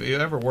 If you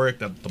ever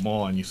worked at the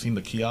mall and you've seen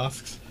the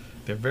kiosks,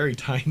 they're very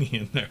tiny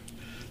in there,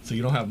 so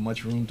you don't have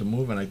much room to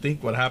move. And I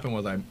think what happened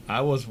was I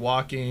was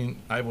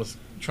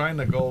trying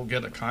to go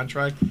get a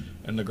contract,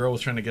 and the girl was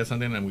trying to get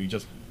something, and we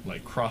just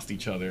crossed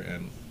each other,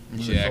 and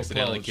she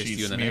accidentally kissed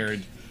you in the neck.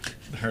 smeared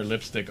her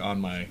lipstick on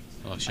my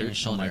Oh, on sure. your on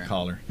shoulder. my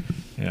collar.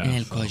 Yeah,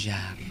 El so collar.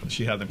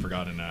 she hasn't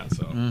forgotten that.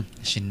 So,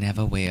 She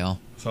never will.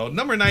 so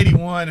number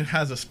 91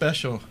 has a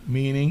special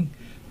meaning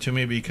to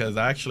me because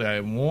actually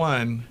I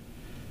won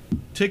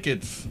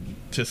tickets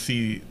to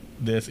see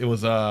this. It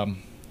was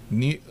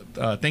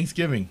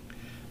Thanksgiving,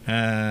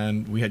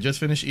 and we had just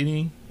finished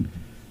eating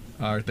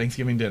our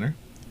Thanksgiving dinner,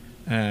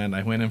 and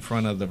I went in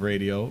front of the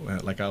radio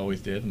like I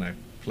always did, and I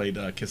played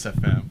Kiss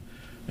FM,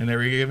 and they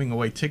were giving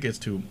away tickets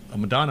to a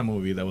Madonna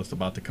movie that was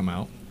about to come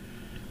out,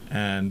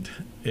 and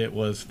it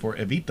was for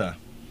Evita.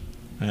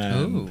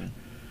 And Ooh.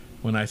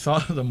 when I saw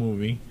the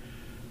movie,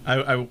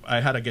 I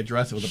had to get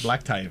dressed. It was a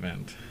black tie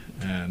event,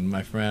 and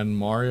my friend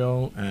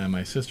Mario and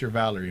my sister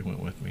Valerie went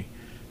with me,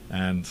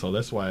 and so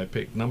that's why I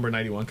picked number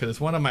 91 because it's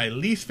one of my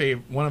least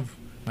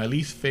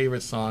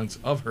favorite songs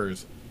of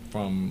hers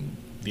from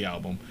the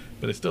album,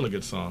 but it's still a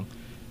good song.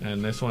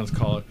 And this one's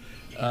called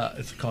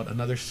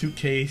Another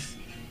Suitcase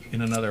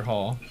in Another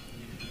Hall.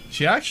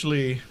 She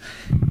actually,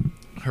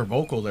 her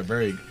vocals are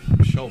very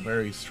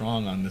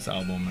strong on this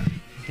album.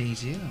 They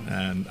do.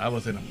 And it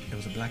was a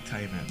black tie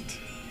event.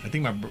 I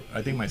think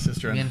my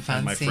sister and my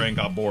fancy? friend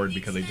got bored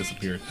because they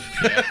disappeared.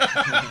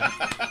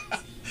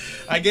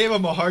 I gave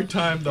them a hard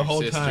time the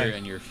whole time. Sister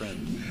and your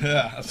friend.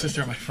 Yeah, a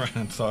sister and my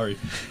friend. Sorry,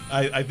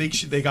 I think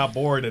they got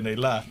bored and they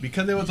left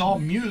because it was all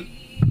mute.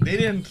 They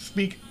didn't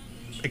speak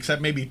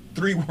except maybe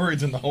 3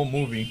 words in the whole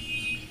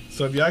movie.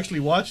 So if you actually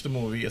watch the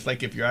movie, it's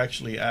like if you're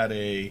actually at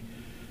a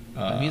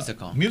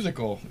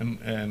musical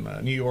in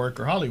New York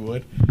or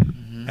Hollywood,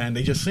 and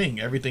they just sing.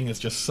 Everything is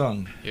just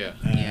sung. Yeah.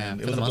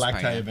 And it was a black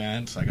tie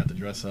event, so I got to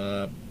dress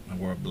up. I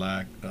wore a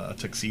black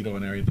tuxedo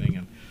and everything,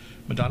 and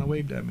Madonna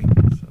waved at me.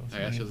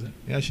 So She was there?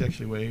 Yeah, she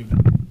actually waved.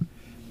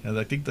 And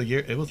I think the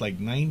year it was like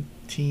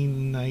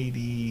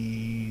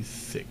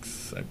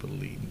 1996, I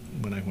believe,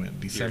 when I went.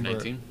 December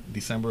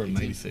of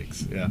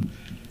 96. Yeah.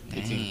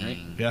 18, right?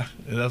 Yeah.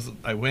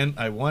 I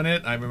won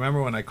it. I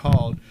remember when I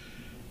called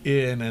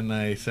in and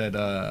I said,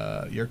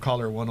 "You're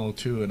caller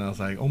 102," and I was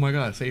like, "Oh my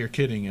God, say you're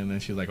kidding." And then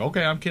she's like,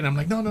 "Okay, I'm kidding." I'm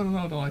like, No,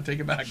 I take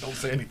it back. Don't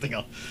say anything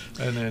else.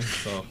 And then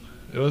so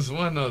it was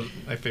one of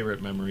my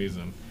favorite memories,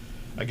 and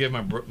I gave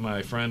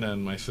my friend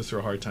and my sister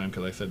a hard time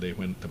because I said they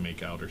went to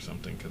make out or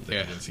something because they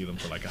didn't see them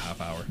for like a half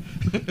hour.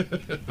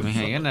 I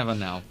mean, you never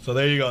know. So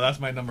there you go. That's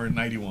my number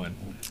 91.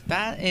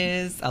 That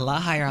is a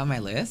lot higher on my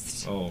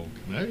list. Oh,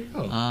 there you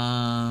go.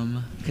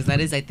 Because that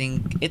is, I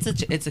think, it's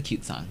a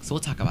cute song. So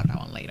we'll talk about that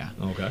one later.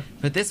 Okay.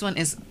 But this one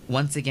is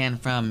once again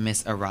from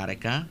Miss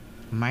Erotica.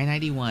 My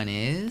 91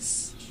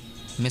 is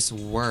Miss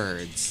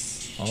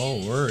Words.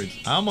 Oh, Words.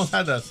 I almost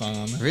had that song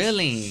on there.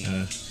 Really?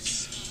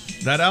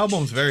 That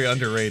album's very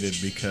underrated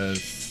because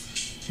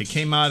it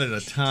came out at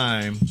a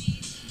time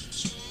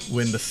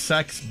when the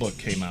Sex book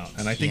came out,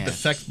 and I think the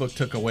Sex book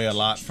took away a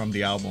lot from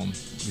the album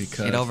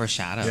because it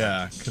overshadowed.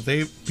 Yeah, because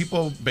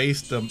people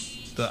based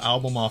the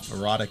album off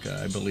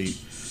erotica, I believe,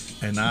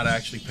 and not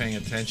actually paying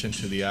attention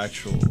to the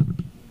actual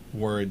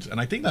words. And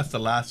I think that's the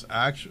last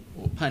that's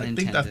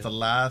the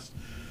last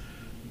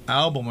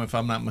album, if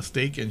I'm not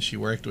mistaken. She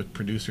worked with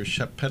producer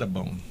Shep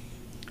Pettibone.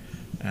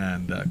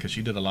 And because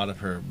she did a lot of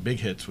her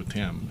big hits with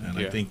him, and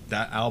I think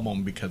that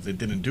album, because it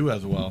didn't do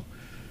as well,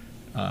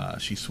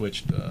 she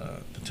switched the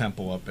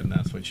tempo up, and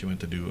that's when she went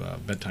to do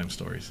bedtime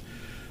stories.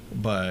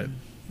 But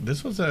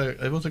it was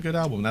a good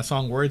album. That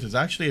song "Words" is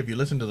actually, if you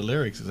listen to the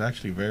lyrics, is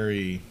actually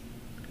very,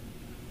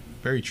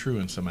 very true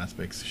in some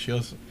aspects. She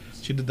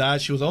did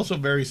that. She was also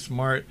very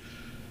smart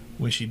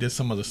when she did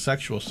some of the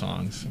sexual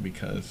songs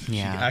because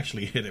she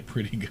actually hit it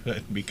pretty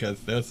good.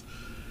 Because there's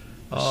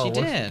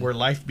where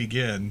life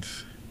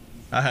begins.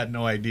 I had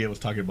no idea it was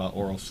talking about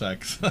oral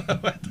sex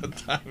at the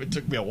time. It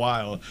took me a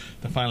while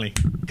to finally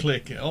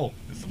click. Oh,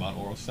 it's about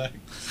oral sex.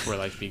 Where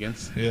life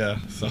begins. Yeah,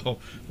 so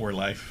where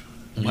life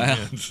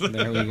begins.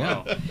 There we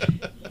go.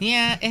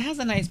 Yeah, it has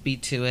a nice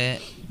beat to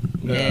it.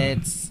 Yeah.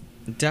 It's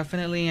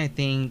definitely, I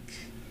think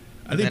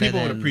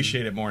people would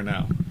appreciate it more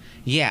now.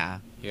 Yeah.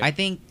 I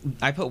think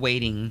I put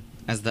Waiting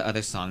as the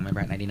other song, remember,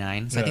 at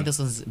 99. So I think this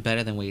one's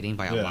better than Waiting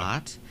by a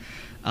lot.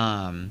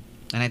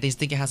 And I just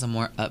think it has a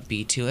more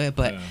upbeat to it,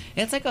 but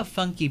it's like a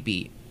funky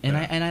beat, and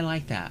I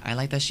like that. I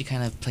like that she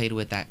kind of played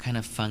with that kind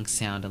of funk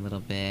sound a little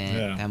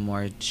bit, that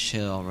more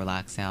chill,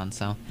 relaxed sound.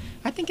 So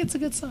I think it's a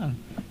good song.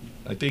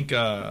 I think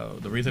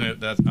the reason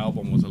that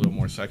album was a little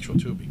more sexual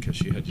too, because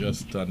she had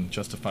just done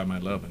 "Justify My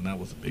Love," and that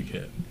was a big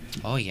hit.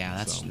 Oh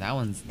yeah, that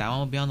one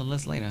will be on the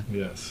list later.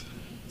 Yes.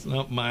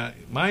 So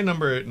my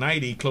number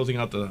 90, closing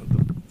out the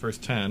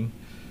first 10,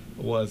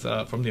 was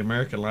from the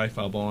American Life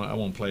album. I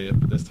won't play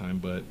it this time,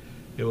 but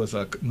it was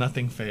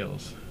Nothing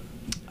Fails.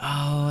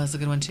 Oh, that's a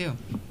good one too.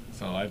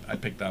 So I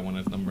picked that one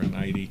as number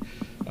 90.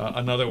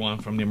 Another one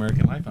from the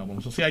American Life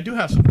album. So see, I do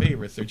have some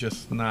favorites. They're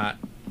just not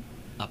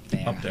up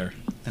there.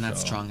 They're not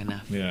strong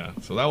enough. Yeah.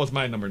 So that was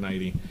my number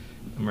 90,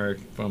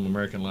 from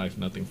American Life,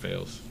 Nothing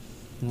Fails.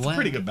 It's a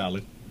pretty good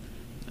ballad.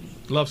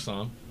 Love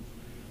song.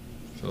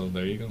 So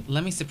there you go.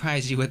 Let me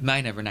surprise you with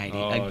my number 90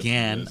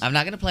 again. I'm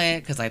not going to play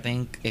it because I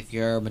think if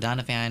you're a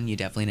Madonna fan, you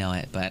definitely know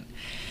it. But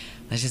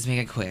let's just make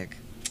it quick.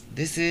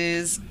 This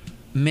is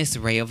Miss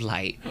Ray of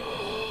Light.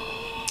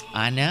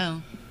 I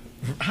know.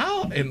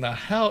 How in the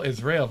hell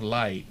is Ray of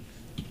Light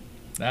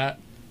that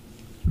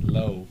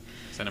low?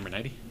 Is that number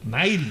 90?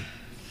 90.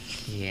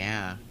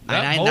 Yeah.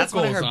 That That's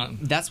one of vocals her. on-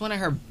 That's one of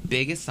her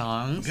biggest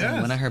songs. Yes.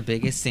 And one of her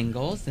biggest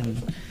singles.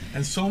 And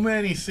And so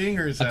many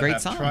singers A that great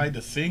have song. tried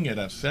to sing it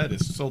have said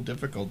it's so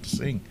difficult to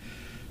sing.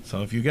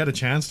 So if you get a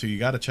chance to, you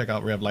got to check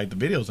out Ray of Light. The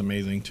video's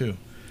amazing too.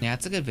 yeah,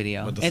 it's a good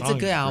video. But the It's a song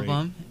good is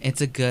album.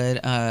 It's a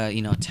good,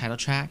 title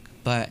track.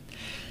 But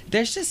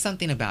there's just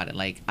something about it.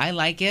 Like I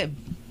like it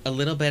a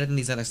little better than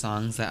these other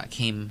songs that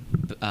came,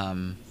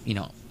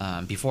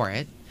 before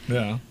it.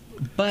 Yeah.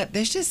 But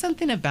there's just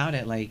something about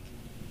it. Like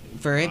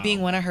for it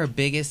being one of her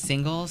biggest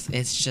singles,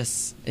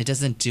 it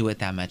doesn't do it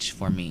that much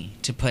for me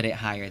to put it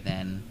higher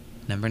than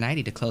number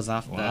 90 to close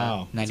off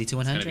Wow. the 90 to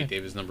It's gonna be 100.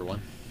 David's number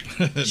 1.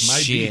 It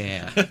might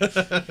Yeah.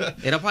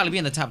 be. It'll probably be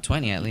in the top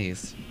 20 at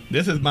least.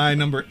 This is my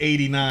number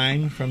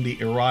 89 from the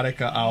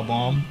Erotica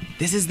album,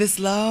 This is this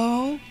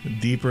low?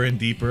 Deeper and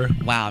Deeper.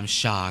 Wow, I'm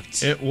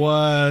shocked. It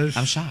was.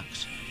 I'm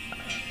shocked.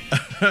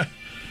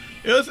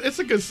 It's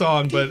a good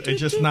song, but it's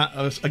just not.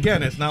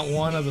 Again, it's not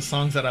one of the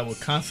songs that I would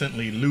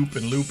constantly loop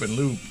and loop and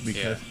loop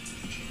because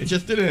it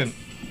just didn't.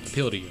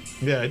 Appeal to you.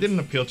 Yeah, it didn't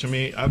appeal to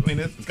me. I mean,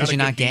 it's got Because a you're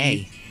good not gay.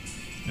 beat.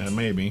 Yeah,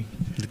 maybe.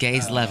 The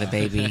gays love it,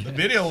 baby. The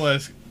video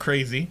was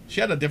crazy.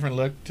 She had a different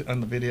look on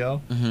the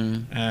video.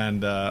 Mm-hmm.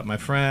 And my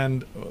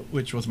friend,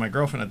 which was my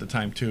girlfriend at the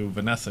time too,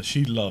 Vanessa,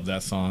 she loved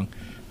that song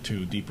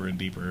too, Deeper and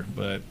Deeper.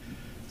 But it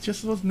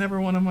just was never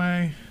one of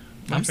my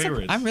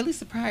favorites. I'm really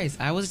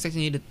surprised. I was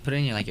expecting you to put it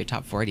in your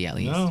top 40 at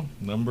least.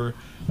 No,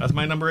 that's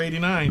my number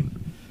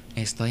 89.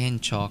 Estoy en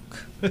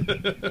shock.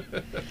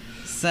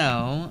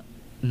 So,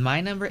 my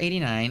number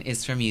 89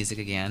 is from Music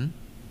again.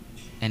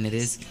 And it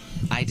is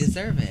I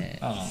Deserve It.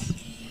 Oh,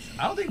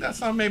 I don't think that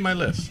song made my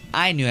list.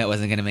 I knew it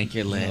wasn't going to make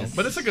your No, list.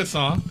 but it's a good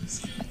song.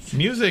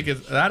 Music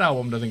is that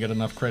album doesn't get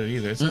enough credit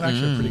either. It's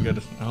actually a pretty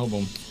good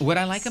album. What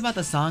I like about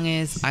the song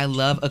is I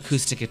love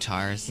acoustic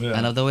guitars. Yeah.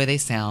 I love the way they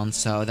sound.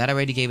 So that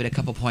already gave it a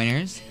couple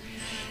pointers.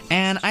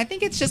 And I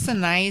think it's just a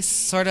nice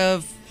sort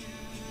of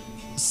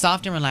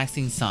soft and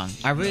relaxing song.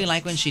 I really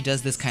like when she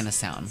does this kind of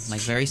sound.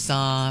 Like very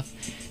soft,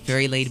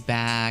 very laid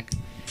back.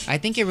 I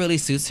think it really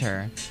suits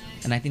her.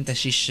 And I think that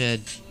she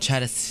should try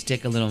to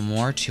stick a little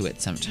more to it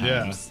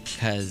sometimes.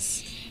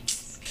 Because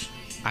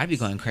I'd be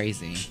going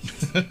crazy.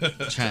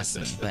 Trust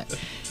me. But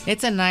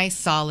it's a nice,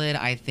 solid,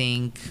 I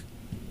think,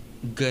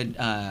 good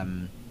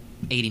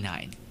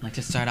 89. Like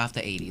to start off the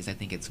 80s, I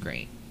think it's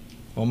great.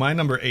 Well, my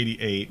number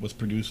 88 was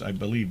produced, I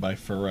believe, by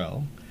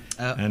Pharrell.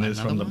 And it's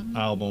from the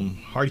album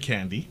Hard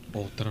Candy.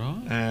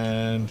 Otra?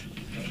 And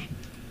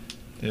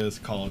it's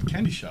called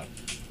Candy Shop.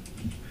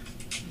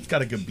 It's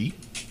got a good beat.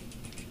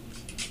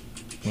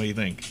 What do you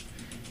think?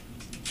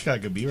 It's got a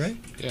good beat, right?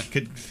 Yeah.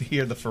 Could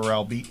hear the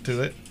Pharrell beat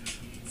to it.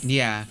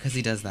 Yeah, because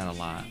he does that a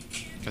lot.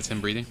 That's him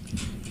breathing.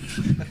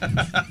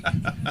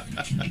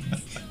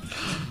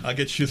 I'll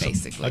get you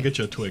Basically. I'll get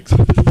you a Twix.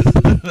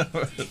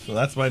 So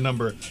that's my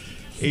number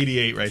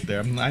 88 right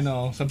there. I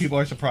know some people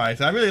are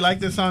surprised. I really like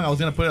this song. I was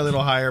gonna put it a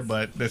little higher,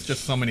 but there's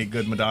just so many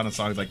good Madonna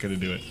songs I couldn't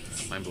do it.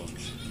 Mind blown.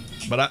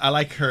 But I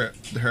like her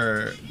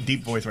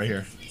deep voice right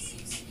here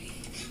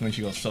when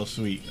she goes so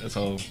sweet.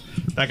 So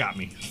that got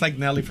me. It's like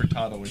Nelly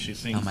Furtado when she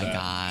sings. Oh my that.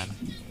 God.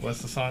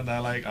 What's the song that I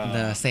like?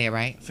 The Say It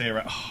Right? Say It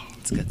Right. Oh,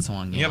 It's a good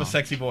song, you have a y'all.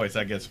 sexy voice.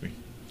 That gets me.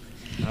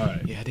 All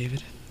right. Yeah,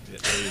 David. Yeah,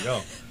 there you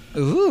go.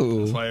 Ooh.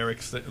 That's why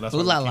Eric's. That's why Ooh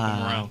we la keep him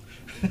la. around.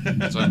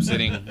 That's why I'm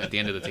sitting at the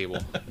end of the table,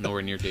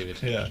 nowhere near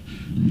David. Yeah.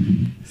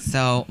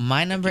 So,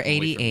 my number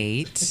Keep away from me.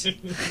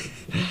 88.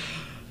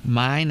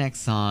 My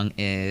next song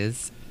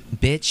is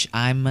Bitch,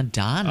 I'm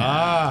Madonna.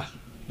 Ah,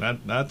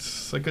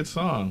 that's a good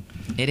song.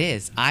 It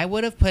is. I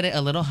would have put it a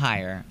little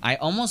higher. I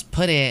almost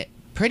put it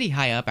pretty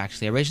high up,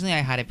 actually. Originally, I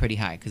had it pretty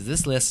high because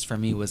this list for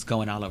me was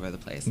going all over the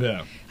place.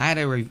 Yeah. I had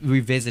to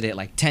revisit it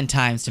like 10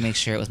 times to make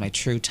sure it was my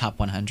true top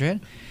 100,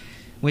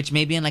 which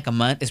maybe in like a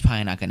month is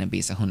probably not going to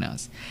be, so who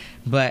knows.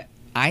 But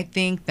I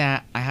think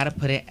that I had to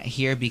put it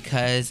here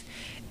because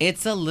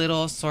it's a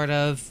little sort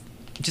of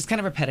just kind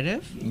of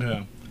repetitive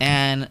Yeah.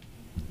 and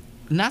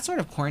not sort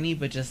of corny,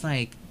 but just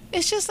like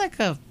it's just like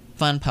a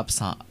fun pop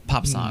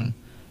song,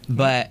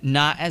 but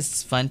not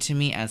as fun to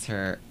me as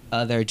her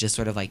other just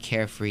sort of like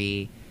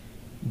carefree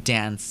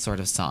dance sort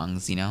of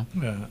songs, you know?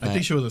 Yeah, I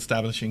think she was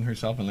establishing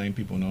herself and letting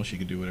people know she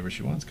could do whatever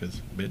she wants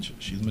because, bitch,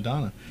 she's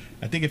Madonna.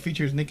 I think it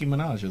features Nicki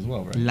Minaj as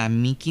well, right? La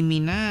Nicki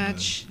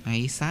Minaj,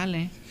 ahí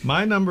sale.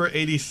 My number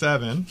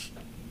 87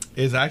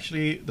 is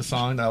actually the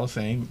song that I was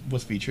saying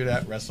was featured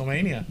at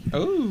WrestleMania.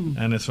 Oh.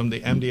 And it's from the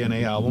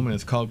MDNA album, and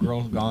it's called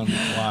Girls Gone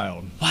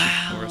Wild. Wow.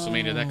 What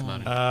WrestleMania did that come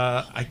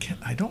out in?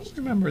 I don't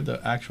remember the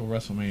actual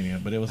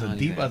WrestleMania, but it was I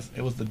don't either.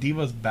 it was the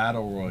Divas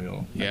Battle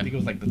Royal. I Yeah. think it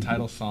was like the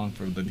title song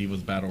for the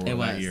Divas Battle Royal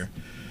that was. year.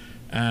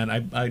 And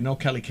I know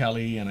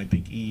Kelly, and I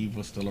think Eve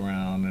was still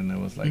around, and it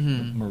was like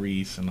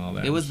Maurice and all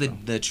that. It was so.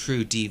 the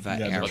true diva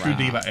Yeah, the era. true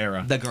diva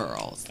era. The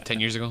girls. 10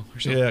 years ago or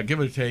so? Yeah,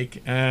 give it a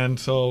take. And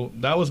so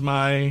that was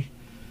my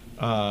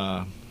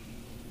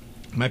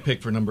My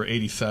pick for number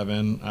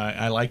 87.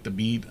 I like the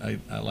beat.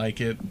 I like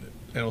it.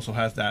 It also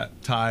has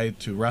that tie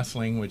to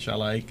wrestling, which I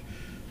like.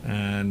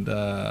 And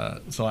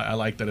so I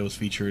like that it was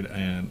featured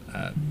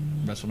at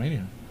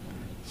WrestleMania.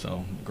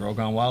 So Girl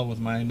Gone Wild was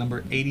my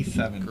number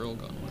 87. Girl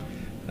Gone Wild.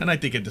 And I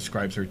think it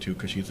describes her too,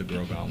 because she's a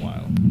girl gone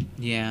wild.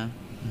 Yeah.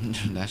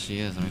 That she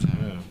is, let me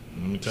tell you. Yeah,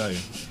 let me tell you.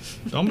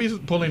 Don't be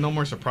pulling no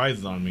more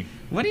surprises on me.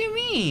 What do you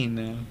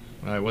mean?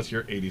 All right, what's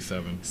your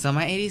 87? So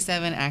my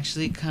 87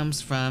 actually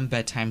comes from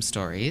Bedtime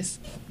Stories,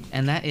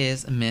 and that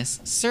is Miss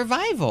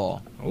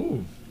Survival.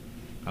 Oh,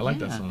 I like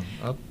that Yeah. song.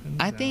 Up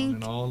and I down think-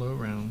 and all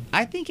around.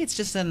 I think it's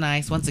just a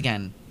nice, once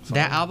again,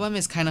 that album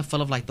is kind of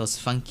full of like those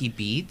funky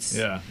beats.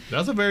 Yeah,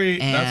 that's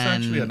actually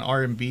And- an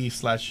R&B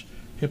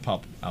 / hip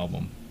hop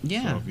album.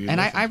 Yeah, So if you and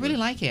listen I to really it-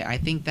 like it. I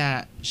think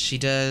that she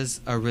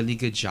does a really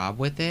good job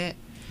with it.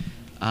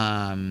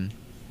 And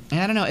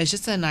I don't know, it's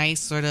just a nice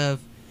sort of,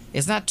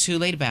 it's not too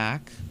laid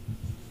back,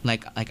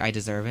 like I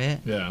Deserve It,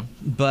 Yeah.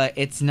 but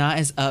it's not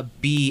as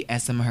upbeat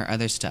as some of her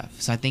other stuff.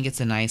 So I think it's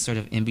a nice sort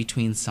of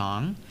in-between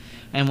song.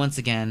 And once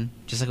again,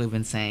 just like we've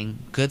been saying,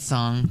 good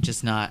song,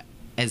 just not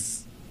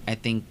as, I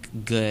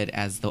think, good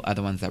as the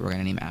other ones that we're going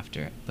to name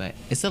after it. But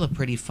it's still a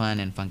pretty fun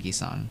and funky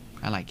song.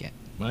 I like it.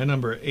 My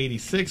number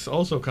 86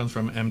 also comes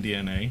from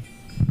MDNA.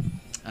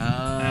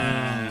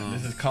 And Oh,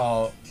 this is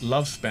called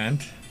Love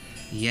Spent.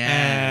 yes.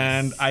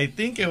 And I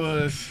think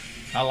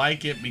I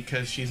like it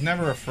because she's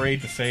never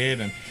afraid to say it.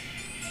 And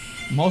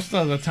most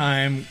of the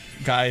time,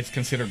 guys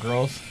consider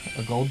girls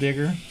a gold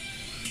digger.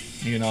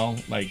 You know,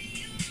 like,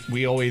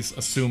 we always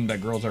assume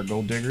that girls are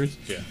gold diggers.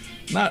 Yeah.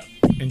 Not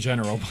in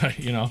general, but,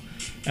 you know.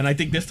 And I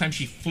think this time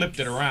she flipped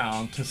it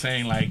around to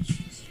saying, like,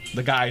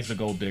 the guy's the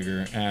gold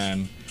digger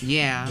and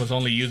Yeah. was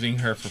only using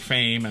her for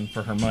fame and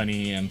for her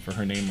money and for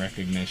her name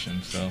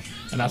recognition. So,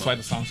 and that's why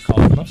the song's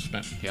called Love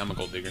Spent. Yeah, I'm a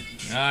gold digger.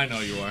 I know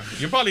you are.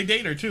 You'll probably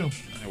date her too.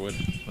 I would.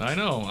 I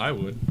know, I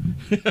would.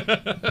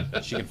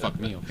 She can fuck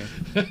me, okay?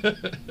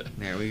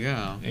 There we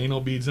go. Ain't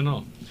no beads and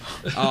all.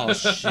 Oh,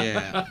 shit.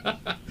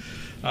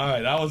 All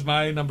right, that was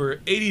my number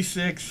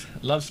 86,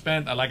 Love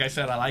Spent. Like I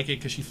said, I like it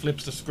because she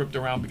flips the script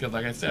around because,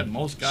 like I said,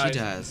 most guys... She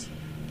does.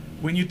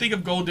 When you think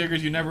of gold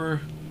diggers, you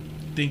never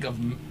think of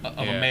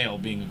a Yeah. male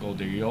being a gold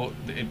digger.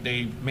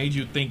 They made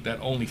you think that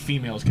only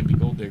females can be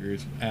gold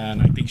diggers,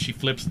 and I think she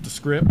flips the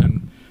script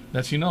and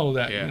lets you know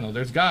that Yeah. you know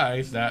there's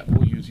guys that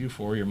will use you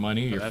for your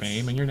money, your that's-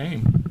 fame, and your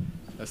name.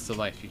 That's the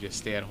life. You just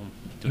stay at home,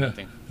 do Yeah.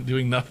 nothing.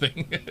 Doing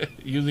nothing,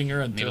 using her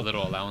Need a until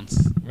little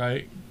allowance.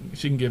 right.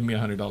 She can give me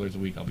 $100 a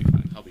week. I'll be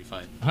fine. I'll be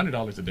fine.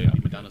 $100 a day. I'll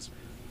be fine. Madonna's.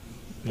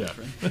 Yeah.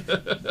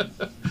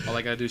 All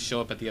I gotta do is show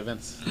up at the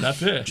events.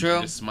 That's it. True.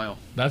 Just smile.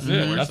 That's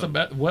Mhm. it.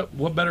 That's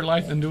what better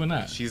life than doing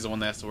that? She's the one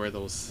that has to wear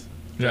those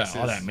Yeah, dresses.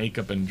 all that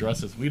makeup and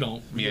dresses. We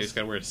don't. Me, I just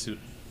gotta wear a suit.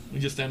 We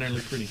just stand there and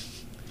look pretty.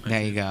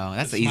 There you go.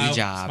 That's an Smile- easy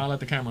job. Smile at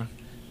the camera.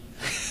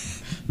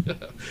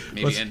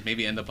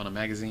 Maybe end up on a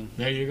magazine.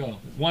 There you go.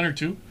 One or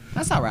two.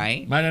 That's all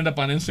right. Might end up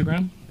on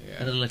Instagram. A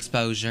Yeah. little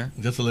exposure.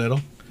 Just a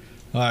little.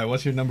 All right,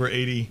 what's your number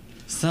 80?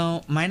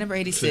 So my number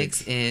 86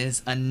 Six.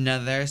 is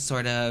another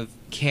sort of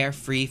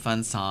carefree,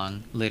 fun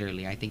song.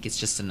 Literally, I think it's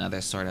just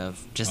another sort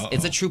of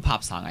it's a true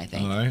pop song. I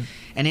think, All right.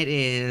 and it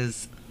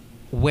is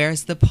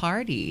 "Where's the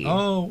Party?"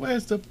 Oh,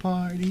 where's the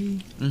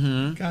party?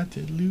 Mm-hmm. Got to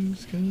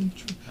lose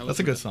control. How That's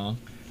a was good that? song.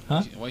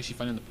 Huh? Why is she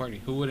finding the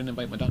party? Who wouldn't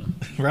invite Madonna?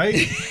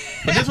 Right?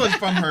 But this was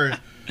from her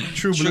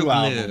True Blue True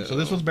album. Blue. So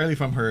this was barely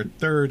from her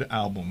third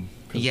album.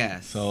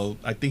 Yes. So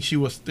I think she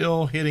was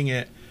still hitting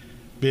it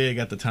big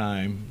at the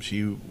time.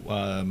 She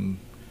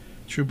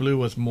True Blue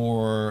was a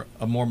more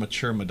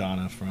mature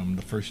Madonna from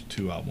the first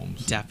two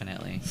albums.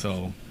 Definitely.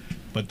 So,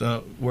 but the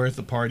Where's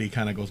the Party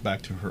kind of goes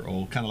back to her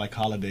old, kind of like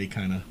Holiday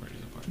kind of Where's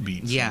the party?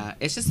 beats. Yeah,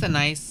 it's just a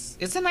nice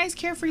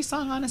carefree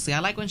song. Honestly, I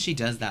like when she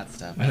does that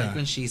stuff. I Yeah. like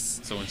when she's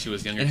So when she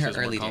was younger, in she her was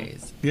more early calm?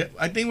 days. Yeah,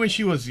 I think when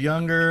she was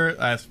younger,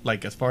 as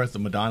far as the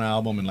Madonna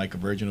album and Like a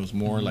Virgin, it was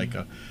more like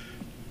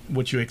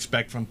what you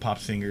expect from pop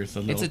singers. The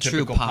It's little a true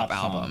typical pop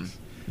songs. album.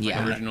 Like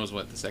Yeah. Original was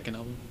what, the second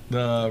album?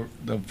 The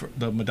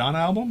Madonna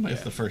album is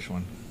Yeah. the first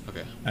one,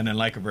 Okay. and then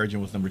Like a Virgin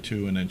was number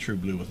 2, and then True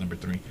Blue was number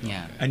 3.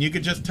 Yeah. And you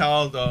could just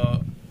tell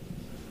the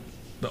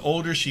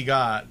older she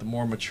got, the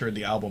more mature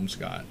the albums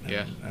got. And,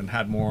 Yeah. and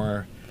had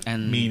more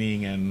And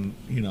meaning, and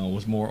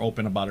was more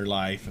open about her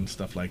life and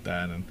stuff like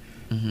that. And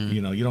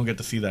Mhm. you don't get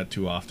to see that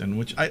too often,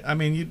 which I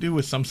mean you do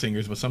with some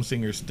singers, but some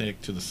singers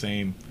stick to the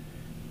same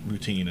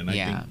routine, and I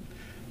Yeah.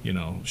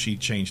 think she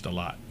changed a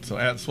lot. So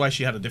that's why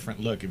she had a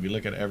different look. If you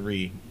look at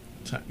every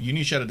time, you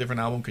knew she had a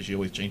different album because she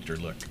always changed her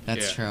look.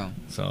 That's Yeah. true.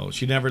 So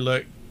she never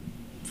looked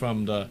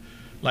from the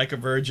Like a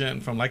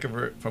Virgin, from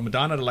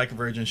Madonna to Like a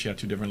Virgin, she had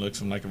two different looks.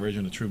 From Like a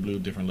Virgin to True Blue,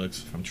 different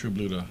looks. From True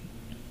Blue to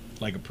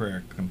Like a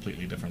Prayer,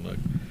 completely different look.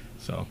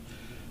 So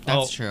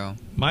That's true.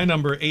 my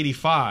number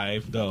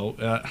 85, though,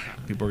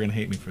 people are gonna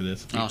hate me for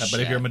this, Oh, but if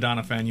shit. you're a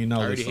Madonna fan, you know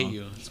I this already song. hate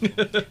you.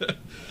 It's cool.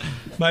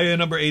 My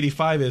number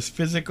 85 is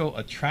Physical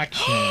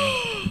Attraction.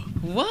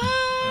 What?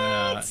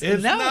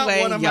 It's No not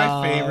way, one of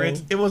y'all. my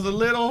favorites. It was a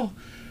little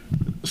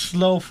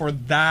slow for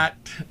that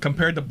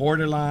compared to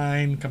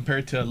Borderline,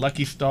 compared to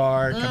Lucky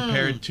Star,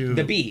 compared to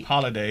the beat.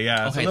 Holiday.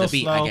 Yeah, Okay, it's a little the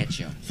beat, slow. I get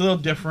you. It's a little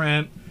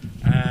different.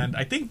 And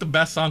I think the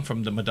best song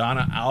from the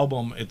Madonna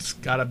album, it's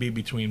got to be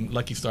between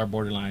Lucky Star,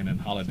 Borderline, and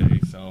Holiday.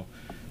 So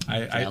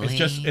it's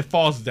just, it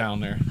falls down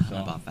there. I don't So,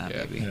 know about that,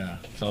 baby. yeah.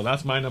 So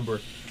that's my number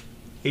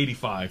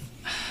 85.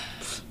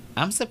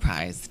 I'm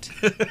surprised.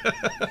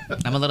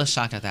 I'm a little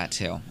shocked at that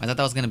too. I thought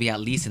that was going to be at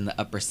least in the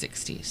upper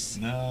 60s.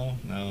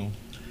 No.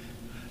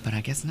 But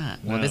I guess not.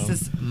 Well, this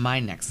is my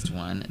next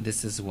one.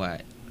 This is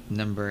what?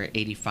 Number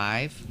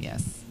 85?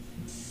 Yes.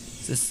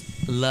 This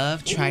is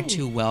Love Tried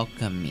to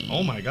Welcome Me.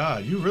 Oh my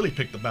God, you really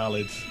picked the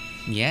ballads.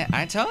 Yeah,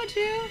 I told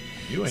you.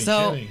 You ain't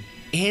so, kidding.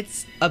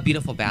 It's a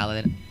beautiful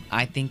ballad.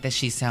 I think that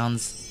she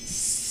sounds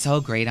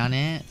so great on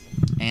it.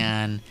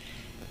 And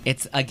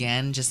it's,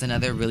 again, just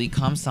another really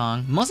calm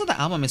song. Most of the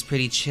album is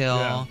pretty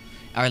chill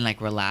or,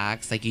 like,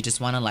 relaxed. Like, you just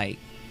want to, like,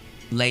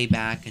 lay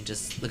back and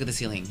just look at the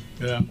ceiling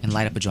and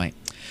light up a joint.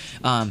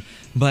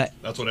 But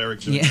that's what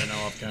Eric's doing right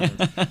now off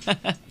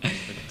camera.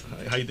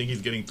 How you think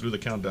he's getting through the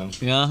countdown?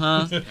 I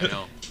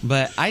know.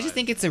 But I just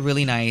think it's a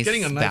really nice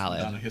Getting a nice ballad.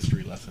 Madonna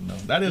history lesson though.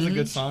 That is a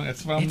good song.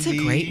 It's from It's a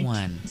great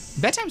one.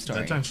 Bedtime Story.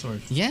 Bedtime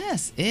Story.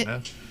 Yes,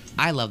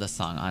 I love the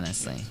song,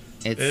 honestly.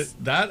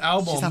 That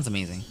album. She sounds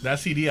amazing. That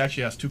CD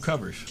actually has 2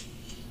 covers.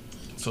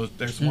 So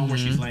there's one where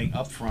she's laying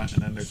up front,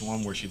 and then there's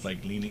one where she's like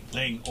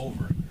laying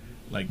over,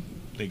 like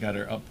they got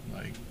her up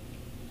like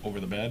over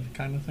the bed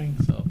kind of thing.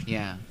 So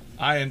yeah,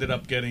 I ended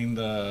up getting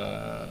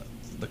the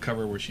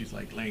cover where she's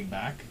like laying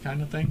back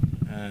kind of thing.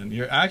 And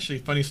you're actually,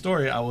 funny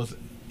story, I was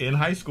in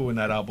high school when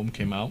that album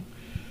came out,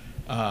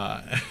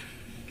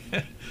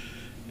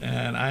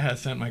 and I had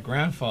sent my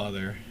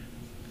grandfather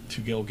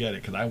to go get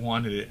it because I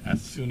wanted it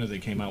as soon as it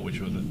came out, which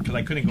was because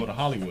I couldn't go to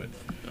Hollywood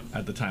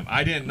at the time.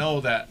 I didn't know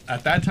that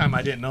at that time.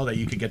 I didn't know that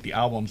you could get the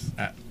albums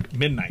at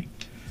midnight.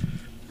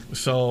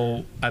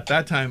 So at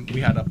that time we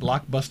had a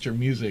Blockbuster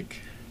Music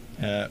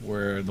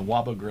where the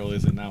Waba Grill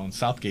is now in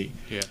Southgate.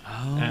 Yeah.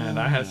 Oh. And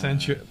I had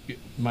sent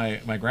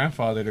my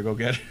grandfather to go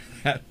get it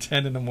at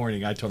 10 in the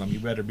morning. I told him, you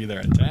better be there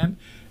at 10,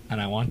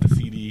 and I want the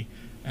CD.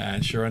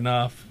 And sure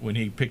enough, when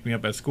he picked me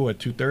up at school at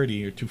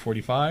 2:30 or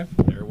 2:45,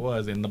 there it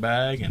was in the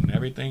bag and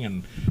everything.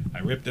 And I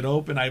ripped it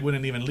open. I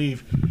wouldn't even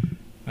leave.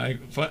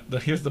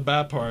 Here's the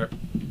bad part.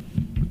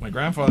 My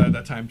grandfather at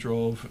that time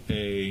drove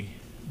a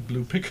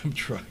blue pickup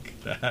truck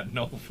that had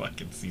no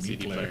fucking CD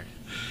player.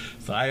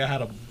 So I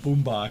had a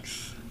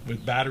boombox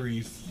with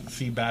batteries,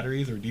 C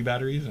batteries or D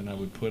batteries, and I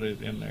would put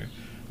it in there.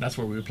 That's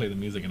where we would play the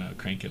music, and I would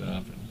crank it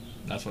up. And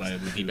that's what I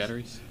would do. D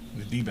batteries?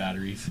 With D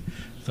batteries.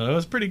 So it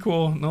was pretty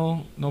cool.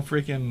 No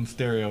freaking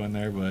stereo in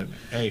there, but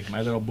hey,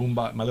 my little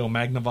boombox, my little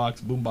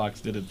Magnavox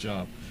boombox did its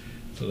job.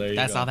 So there you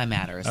go. That's all that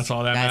matters. That's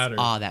all that matters.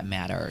 All that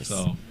matters.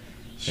 So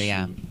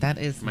yeah, that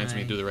is reminds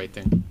me to do the right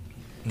thing.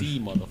 D,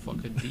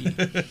 motherfucker, D.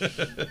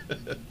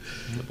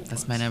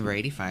 That's my number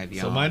 85,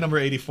 y'all. So my number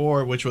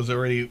 84, which was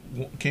already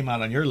came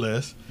out on your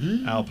list,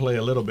 I'll play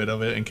a little bit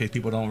of it in case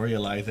people don't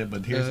realize it.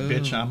 But here's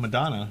 "Bitch, I'm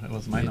Madonna." It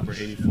was my number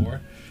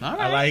 84. All right,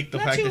 I like the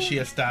fact that she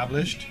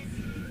established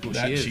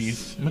that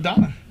she's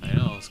Madonna. I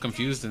know. I was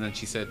confused, and then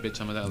she said,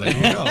 "Bitch, I'm Madonna." There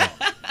you go.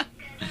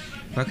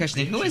 We're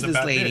questioning who is She's a this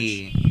bad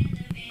lady.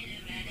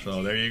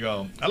 So there you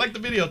go. I like the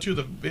video too.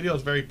 The video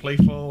is very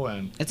playful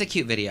and It's a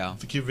cute video.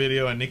 it's a cute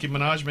video. And Nicki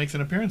Minaj makes an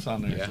appearance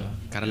on there. Yeah. So,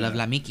 Gotta love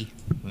La Miki.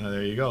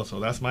 there you go.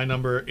 So that's my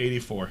number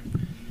 84.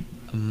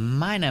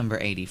 My number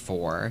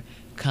 84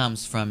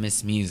 comes from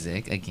Miss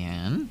Music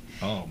again.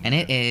 Oh, And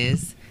it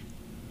is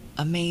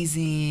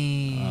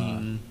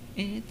amazing.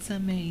 It's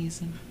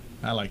amazing.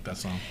 I like that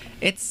song.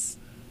 It's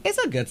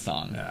a good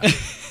song. Yeah.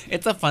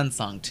 It's a fun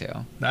song too.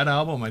 That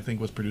album, I think,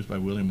 was produced by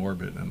William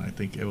Orbit, and I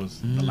think it was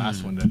the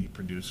last one that he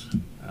produced.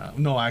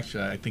 No,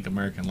 actually, I think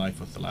American Life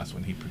was the last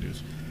one he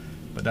produced.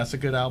 But that's a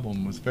good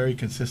album. It's very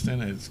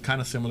consistent. It's kind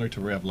of similar to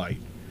Ray of Light.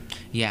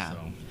 Yeah. So.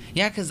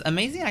 Yeah, because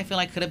Amazing, I feel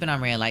like could have been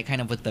on Ray of Light, kind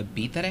of with the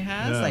beat that it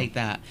has, Yeah. like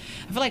that.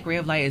 I feel like Ray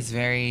of Light is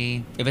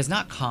very, if it's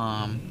not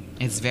calm,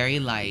 it's very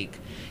like,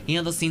 you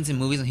know those scenes in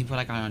movies when people are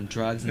like on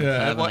drugs in the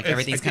club and like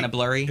everything's kind of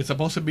blurry? It's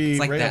supposed to be It's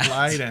like Ray that. of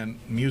Light and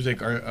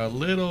music are a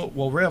little.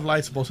 Well, Ray of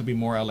Light's supposed to be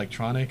more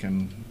electronic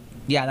and.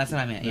 Yeah, that's what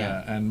I meant.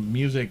 Yeah. And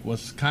music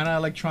was kind of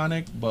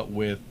electronic, but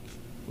with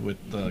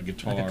the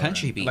guitar. Like a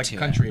country and, beat like to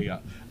country,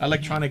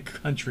 electronic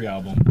country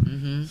album.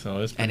 Mm-hmm.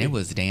 So it's And pretty, it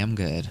was damn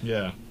good.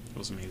 Yeah. It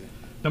was amazing.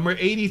 Number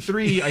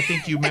 83, I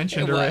think you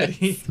mentioned It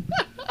was.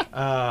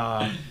 already.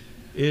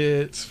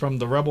 It's from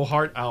the Rebel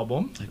Heart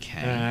album. Okay.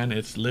 And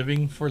it's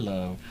Living for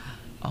Love.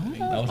 Oh,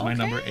 That was my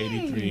number okay.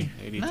 83.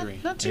 83.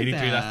 Not too 83,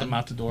 bad. that's the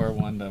Matador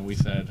one that we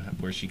said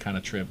where she kind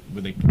of tripped,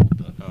 where they pulled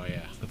Oh,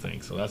 yeah. the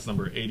thing. So that's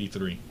number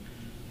 83.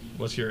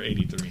 What's your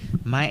 83?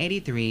 My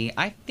 83,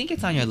 I think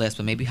it's on your list,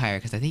 but maybe higher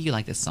because I think you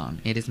like this song.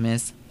 It is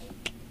Miss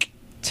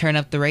Turn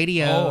Up the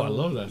Radio. Oh, I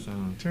love that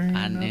song. Turn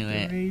I up knew the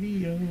it.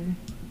 radio.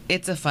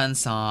 It's a fun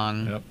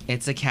song. Yep.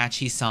 It's a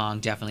catchy song,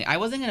 definitely. I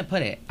wasn't going to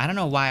put it. I don't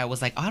know why. I was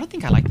like, oh, I don't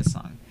think I like this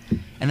song.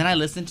 And then I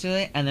listened to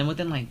it, and then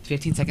within like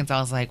 15 seconds, I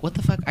was like, what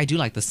the fuck? I do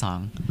like this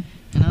song.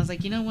 And I was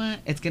like, you know what?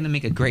 It's gonna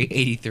make a great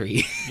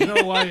 83. You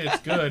know why it's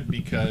good?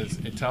 Because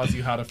it tells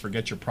you how to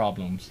forget your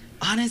problems.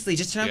 Honestly,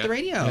 just turn up the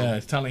radio. Yeah,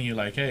 it's telling you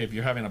like, hey, if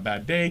you're having a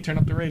bad day, turn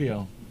up the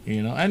radio.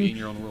 You know, and Be in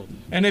your own world.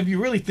 And if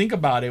you really think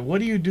about it, what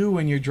do you do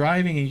when you're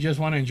driving and you just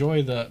want to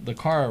enjoy the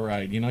car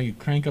ride? You know, you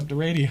crank up the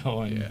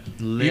radio and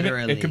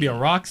Literally. it could be a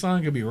rock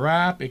song, it could be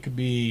rap, it could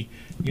be,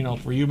 you know,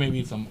 for you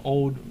maybe some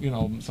old, you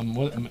know, some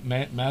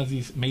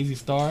Maisie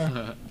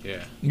Star.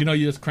 Yeah. You know,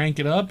 you just crank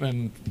it up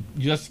and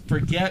you just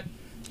forget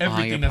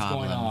everything that's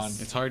going on.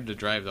 It's hard to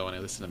drive though when I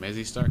listen to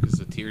Maisie Star because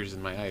the tears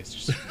in my eyes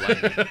just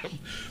blind me.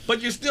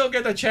 But you still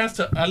get a chance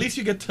to, at least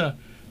you get to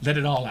let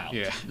it all out.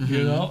 Yeah.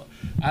 You know?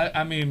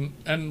 I mean,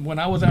 and when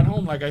I was at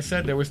home, like I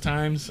said, there was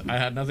times I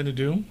had nothing to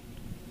do.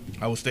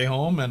 I would stay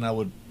home and I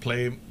would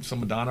play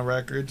some Madonna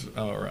records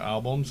or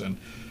albums, and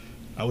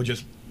I would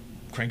just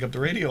crank up the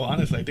radio.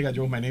 Honestly, I think I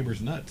drove my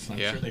neighbors nuts. I'm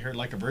sure they heard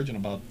Like a Virgin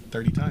about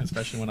 30 times,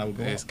 especially when I would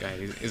go This out.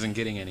 guy isn't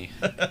getting any.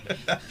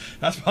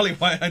 That's probably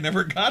why I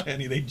never got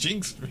any. They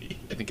jinxed me.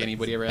 I think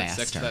anybody ever had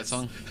sex to that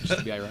song? Just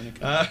to be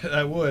ironic.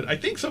 I would. I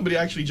think somebody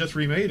actually just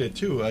remade it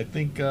too. I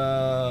think,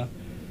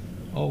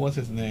 what's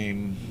his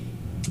name?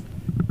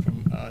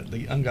 From the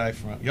young guy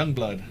from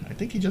Youngblood. I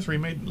think he just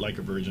remade Like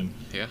a Virgin.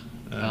 Yeah.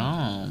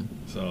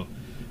 So,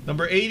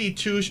 number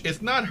 82.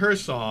 It's not her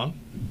song.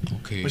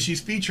 Okay. But she's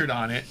featured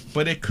on it.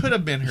 But it could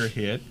have been her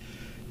hit,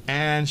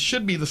 and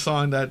should be the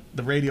song that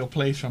the radio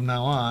plays from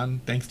now on,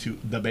 thanks to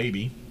The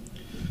Baby.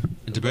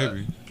 The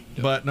Baby.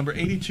 But number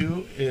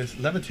 82 is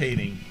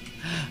Levitating.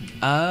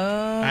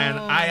 Oh. And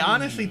I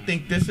honestly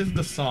think this is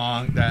the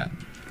song that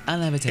I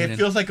Levitated. it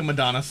feels like a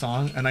Madonna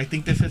song, and I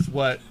think this is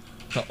what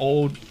the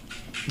old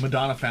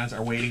Madonna fans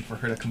are waiting for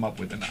her to come up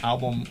with, an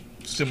album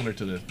similar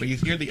to this. But you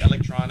hear the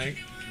electronic,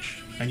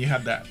 and you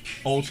have that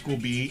old school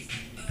beat,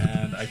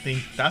 and I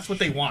think that's what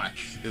they want.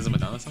 Is it a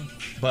Madonna song?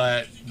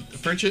 But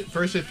first it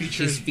features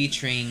She's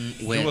featuring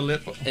with Dua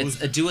Lipa,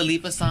 it's a Dua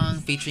Lipa song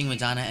featuring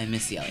Madonna and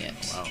Missy Elliott.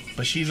 Wow.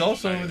 but she's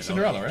also in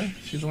Cinderella, right?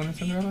 She's the one in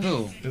Cinderella?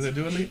 Who? Is it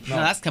Dua Lipa? No,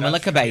 that's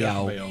Camila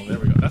Cabello. There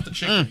we go. That's the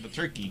chicken, the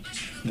turkey.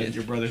 That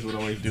your brothers would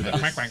always do that.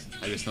 Quack, quack.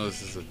 I just know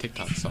this is a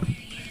TikTok song.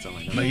 It's on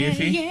my But you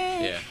see?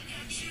 Yeah.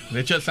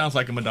 It just sounds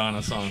like a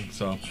Madonna song,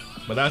 so.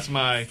 But that's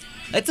my.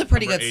 It's a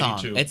pretty Number good song.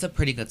 82. It's a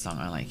pretty good song.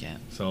 I like it.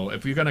 So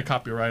if you're gonna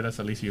copyright us,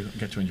 at least you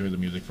get to enjoy the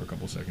music for a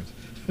couple seconds.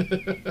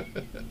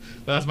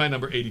 But that's my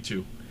number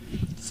 82.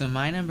 So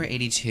my number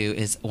 82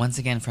 is once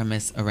again from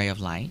Miss Array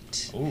of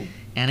Light. Oh.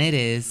 And it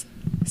is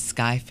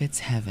Sky Fits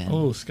Heaven.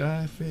 Oh,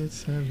 Sky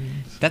Fits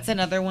Heaven. That's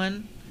another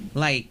one.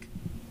 Like,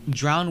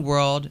 Drowned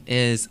World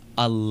is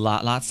a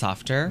lot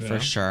softer, for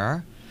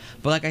sure.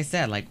 But like I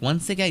said, like,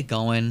 once they get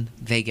going,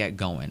 they get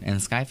going.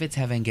 And Sky Fits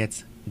Heaven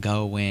gets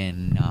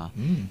going.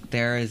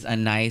 There is a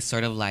nice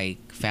sort of,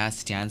 like,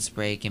 fast dance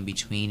break in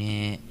between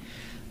it.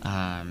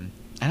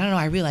 I don't know.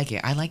 I really like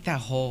it. I like the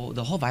whole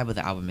vibe of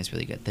the album is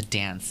really good. The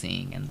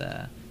dancing and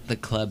the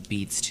club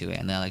beats to it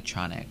and the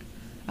electronic.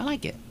 I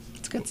like it.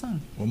 It's a good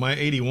song. Well, my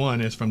 81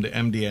 is from the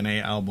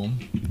MDNA album,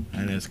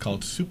 and it's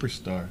called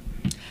Superstar.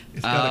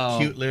 It's got a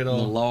cute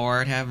little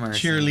Lord have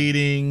mercy.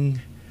 cheerleading,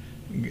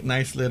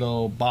 nice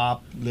little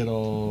bop,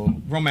 little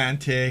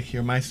romantic.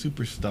 You're my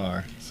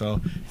superstar.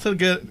 So it's a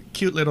good,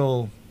 cute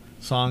little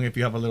song if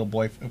you have a little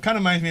boy. It kind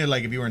of reminds me of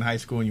like if you were in high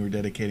school and you were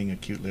dedicating a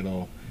cute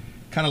little,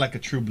 kind of like a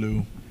True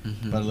Blue,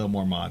 but a little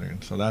more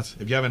modern. So that's,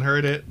 if you haven't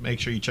heard it, make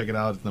sure you check it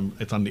out.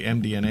 It's on the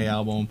MDNA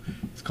album.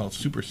 It's called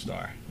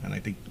Superstar, and I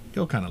think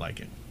you'll kind of like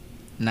it.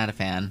 Not a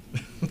fan.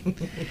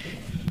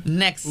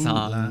 Next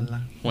song. La, la.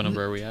 What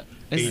number are we at?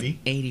 This is 80.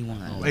 81.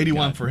 Oh my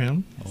 81 God. for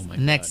him. Oh my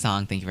Next God.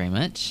 song, thank you very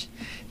much.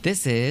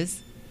 This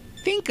is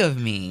Think of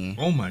Me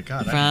Oh my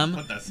God! I from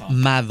didn't put that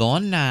song.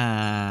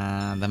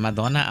 Madonna, the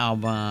Madonna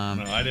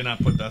album. No, I did not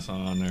put that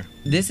song on there.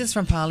 This is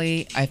from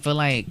probably, I feel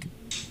like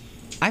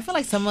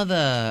some of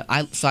the,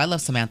 I love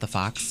Samantha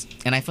Fox,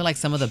 and I feel like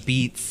some of the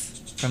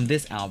beats from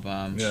this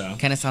album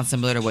kind of sound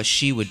similar to what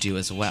she would do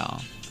as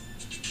well.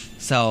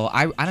 So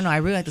I don't know, I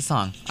really like the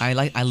song. I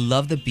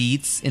love the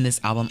beats in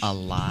this album a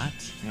lot.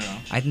 Yeah.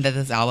 I think that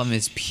this album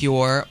is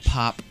pure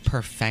pop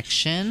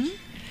perfection,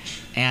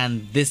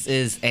 and this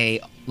is a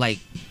like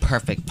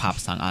perfect pop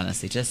song,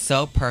 honestly. Just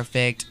so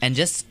perfect and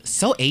just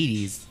so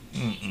 80s.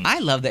 I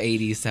love the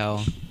 80s,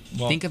 so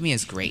Well, Think of Me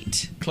is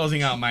great.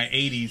 Closing out my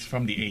 80s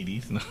from the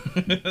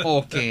 80s.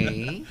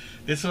 Okay.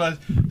 This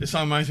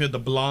song reminds me of the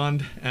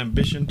Blonde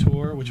Ambition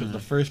tour, which was the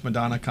first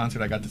Madonna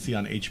concert I got to see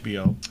on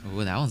HBO.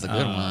 Ooh, that one's a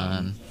good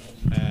one.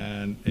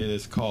 And it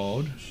is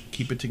called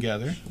Keep It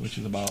Together, which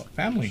is about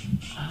family.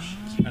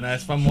 And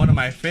that's from one of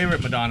my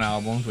favorite Madonna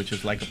albums, which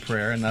is Like a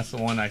Prayer, and that's the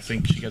one I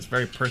think she gets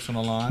very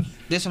personal on.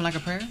 This one, Like a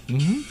Prayer?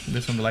 Mm-hmm.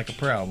 This from the Like a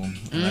Prayer album.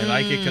 And I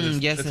like it because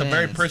it's a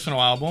very personal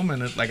album,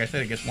 and like I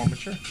said, it gets more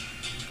mature.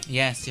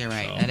 Yes, you're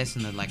right. So- That is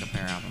from the Like a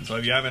Prayer album. So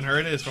if you haven't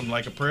heard it, it's from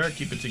Like a Prayer,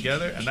 Keep It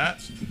Together, and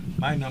that's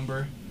my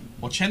number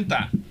 80.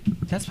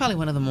 That's probably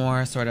one of the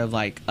more sort of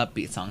like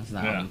upbeat songs in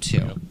the album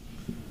too.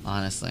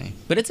 Honestly,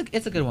 but it's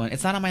a good one.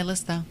 It's not on my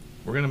list though.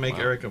 We're gonna make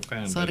Wow. Eric a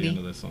fan by the Sorry. end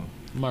of this song.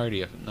 I'm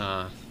already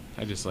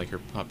I just like her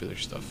popular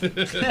stuff.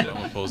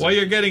 Well,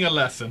 you're getting a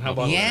lesson. How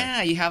about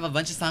Yeah, you have a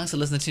bunch of songs to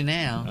listen to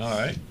now. that? All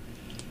right.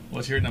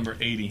 What's your number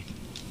 80?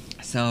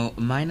 So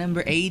my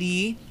number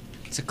 80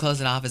 to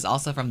close it off is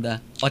also from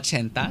the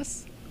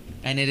ochentas,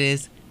 and it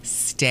is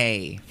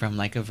 "Stay" from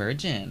Like a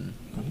Virgin.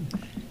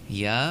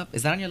 Yup.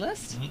 Is that on your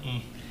list?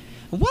 Mm-mm.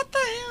 What the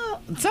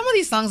hell? Some of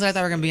these songs that I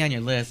thought were gonna be on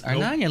your list are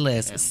not on your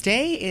list. Yeah.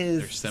 "Stay" is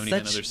There's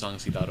 79 other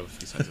songs he thought of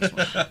besides this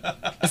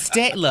one.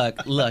 "Stay."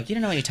 Look, you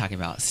don't know what you're talking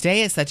about.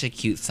 "Stay" is such a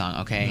cute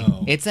song. Okay,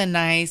 No. it's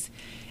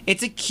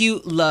a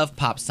cute love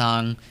pop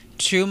song.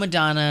 True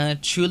Madonna,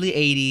 truly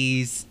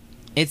 80s.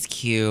 It's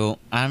cute.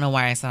 I don't know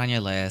why I saw it on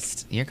your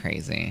list. You're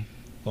crazy.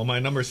 Well, my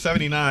number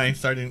 79,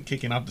 starting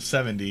kicking off the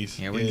 70s.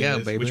 Here we go,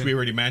 baby. Which we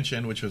already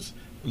mentioned, which was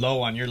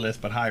low on your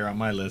list but higher on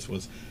my list,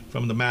 was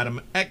from the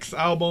Madam X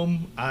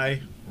album,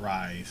 I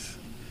Rise.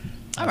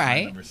 All That's my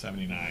right. number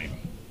 79.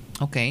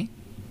 Okay.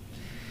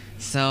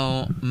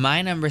 So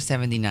my number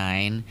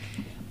 79,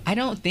 I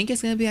don't think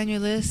it's gonna be on your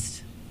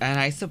list, and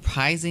I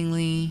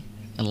surprisingly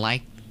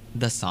like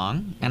the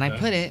song, and I Okay.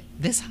 put it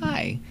this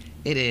high.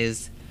 It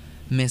is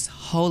Miss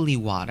Holy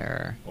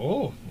Water.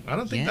 Oh, I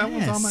don't think that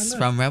one's on my list.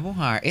 From Rebel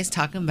Heart. It's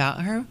talking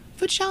about her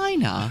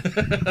vagina.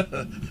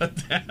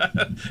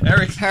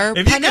 Eric, Her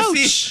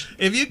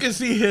if you can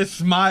see his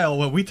smile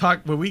when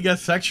we get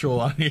sexual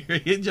on here,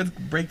 it just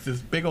breaks this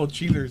big old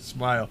cheeser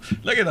smile.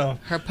 Look at him.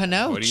 Her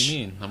panoche. What do you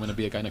mean? I'm going to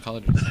be a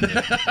gynecologist.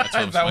 That's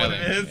why I'm Is that what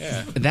smiling. it is?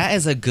 Yeah. That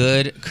is a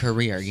good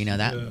career. You know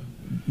that. Yeah.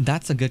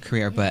 That's a good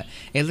career, but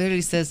it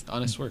literally says,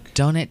 Honest work.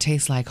 "Don't it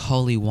taste like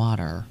holy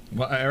water?"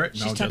 Well, Eric,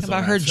 She's no, talking just about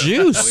on her that.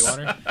 juice.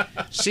 Holy water?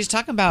 She's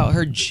talking about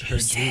her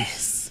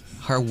juices.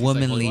 Her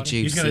womanly water?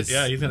 He's gonna,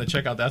 juices. he's gonna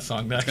check out that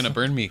song next. It's going to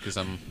burn me because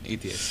I'm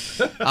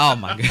atheist. Oh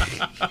my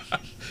god.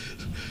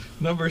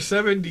 Number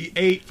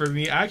 78 for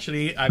me.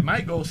 Actually, I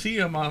might go see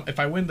him on if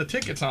I win the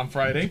tickets on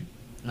Friday.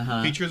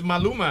 Uh-huh. Features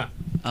Maluma.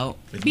 Oh.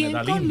 It's Bien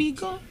Medellin.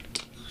 conmigo.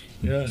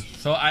 Yeah.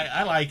 So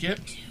I like it.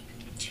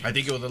 I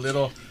think it was a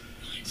little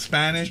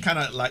Spanish, kind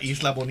of like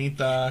Isla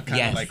Bonita, kind of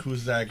Yes. like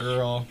Who's That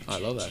Girl. Oh, I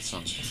love that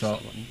song. So,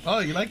 oh,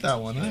 you like that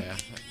one, huh? Yeah.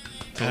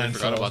 Totally And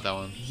forgot so- about that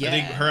one. Yeah. I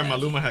think her and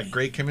Maluma had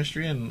great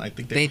chemistry, and I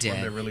think they They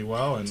performed did. it really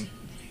well. And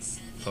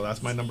so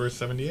that's my number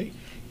 78.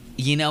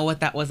 You know what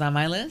that was on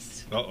my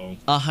list? Uh-oh.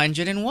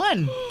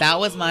 101. That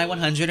was my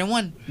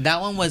 101. That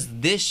one was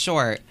this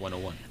short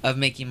 101. of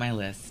making my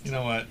list. You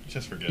know what?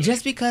 Just forget it.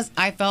 Just because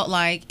I felt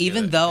like,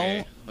 even Yeah, though,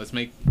 okay.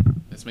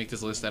 Let's make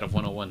this list out of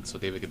 101 so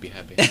David could be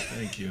happy.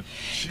 Thank you.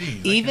 Jeez, I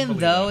can't even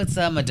believe though that. it's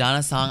a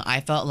Madonna song,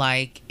 I felt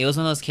like it was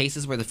one of those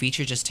cases where the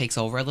feature just takes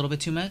over a little bit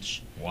too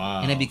much.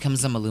 Wow. And it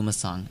becomes a Maluma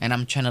song. And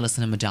I'm trying to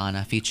listen to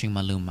Madonna featuring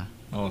Maluma.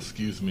 Oh,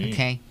 excuse me.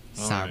 Okay?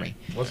 All Sorry. right.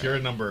 What's your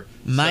number?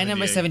 My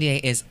number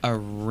 78 is a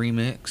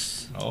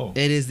remix. Oh.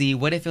 It is the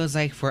What It Feels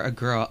Like for a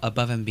Girl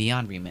Above and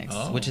Beyond remix,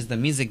 Oh. which is the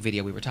music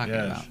video we were talking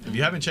Yes. about. If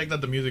you haven't checked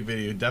out the music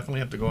video, you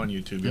definitely have to go on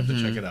YouTube. You have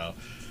to check it out.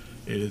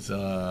 It is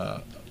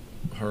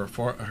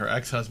her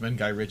ex-husband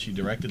Guy Ritchie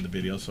directed the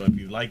video. So if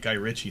you like Guy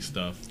Ritchie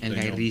stuff, And then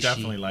Guy you'll Ritchie.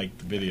 definitely like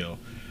the video.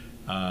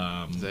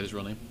 Is that his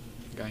real name?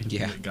 Guy?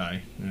 Yeah. That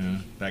guy. Yeah,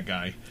 that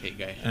guy. Hey,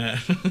 guy.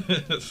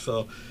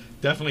 So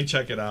definitely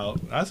check it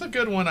out. That's a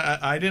good one.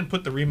 I didn't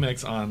put the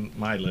remix on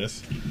my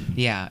list.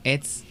 Yeah,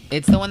 it's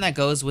the one that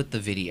goes with the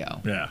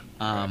video. Yeah.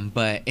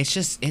 But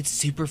it's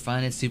super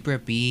fun. It's super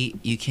upbeat.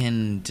 You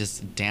can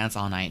just dance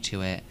all night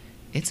to it.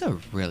 It's a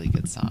really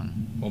good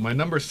song. Well, my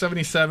number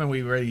 77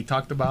 we already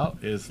talked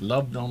about is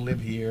Love Don't Live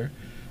Here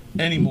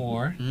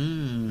Anymore.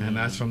 And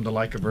that's from the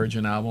Like a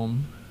Virgin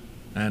album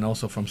and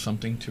also from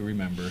Something to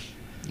Remember.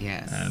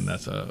 Yes. And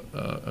that's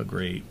a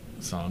great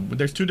song. But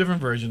there's two different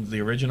versions. The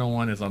original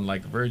one is on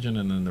Like a Virgin,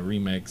 and then the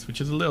remix,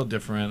 which is a little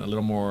different, a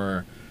little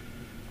more...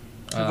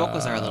 Her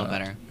vocals are a little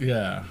better.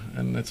 Yeah.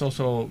 And it's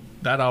also...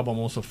 That album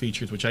also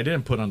features, which I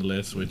didn't put on the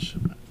list, which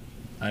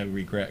I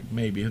regret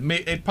maybe.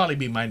 It'd probably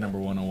be my number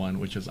 101,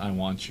 which is I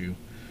Want You,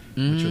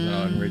 which was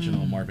an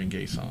original Marvin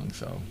Gaye song.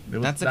 So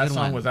That's a that good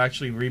song one. was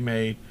actually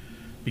remade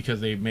because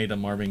they made a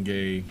Marvin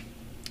Gaye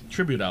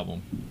tribute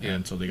album. Yeah.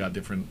 And so they got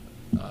different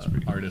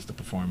artists to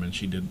perform, and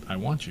she did I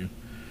Want You.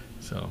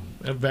 So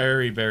a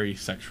very, very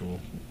sexual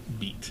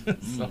beat.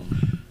 So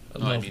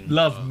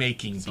love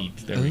making beat.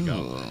 There we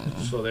go.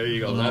 Ooh. So there you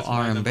go. A little That's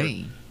my number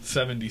R&B.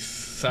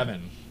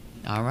 77.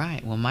 All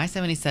right. Well, my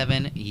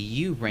 77,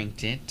 you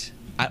ranked it.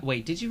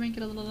 Wait, did you rank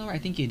it a little lower? I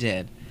think you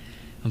did.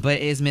 But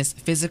it is Miss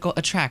Physical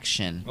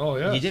Attraction. Oh,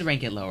 yes. You did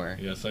rank it lower.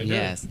 Yes, I did.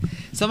 Yes.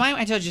 So mine,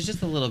 I told you, is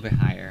just a little bit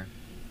higher.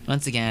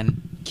 Once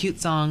again,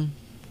 cute song,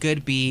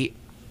 good beat,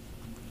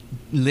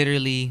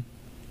 literally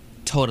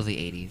totally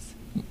 80s.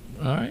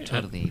 All right.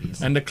 Totally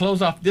 80s. And to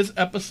close off this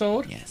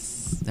episode,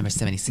 Yes. Number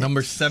 76.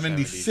 number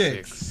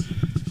 76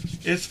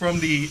 is from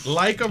the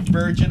Like a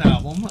Virgin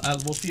album.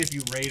 We'll see if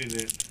you rated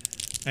it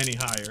any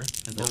higher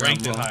Little or drum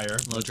ranked it roll. higher.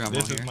 Little drum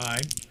This roll is here.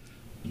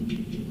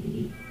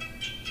 mine.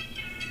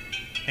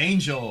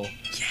 Angel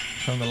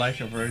from the Like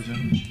a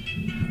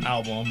Virgin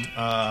album.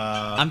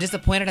 I'm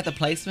disappointed at the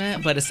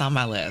placement, but it's on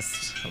my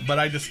list. But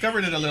I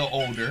discovered it a little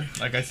older,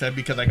 like I said,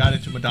 because I got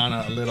into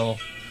Madonna a little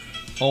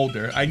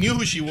older. I knew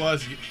who she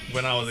was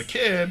when I was a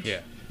kid.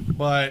 Yeah.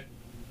 But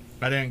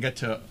I didn't get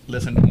to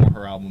listen to more of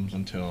her albums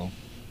until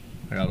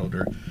I got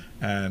older.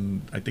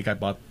 And I think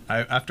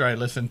after I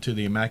listened to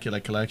the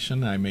Immaculate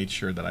Collection, I made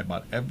sure that I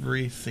bought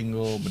every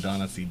single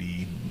Madonna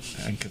CD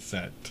and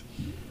cassette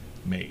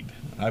made.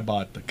 I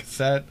bought the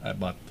cassette, I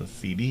bought the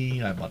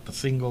CD, I bought the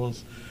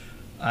singles.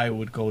 I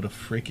would go to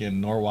freaking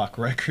Norwalk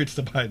Records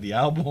to buy the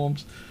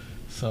albums.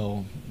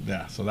 So,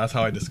 yeah, so that's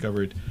how I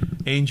discovered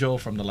Angel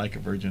from the Like a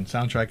Virgin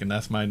soundtrack, and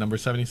that's my number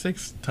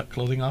 76,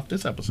 closing off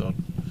this episode.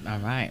 All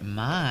right,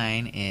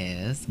 mine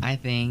is, I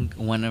think,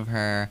 one of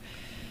her...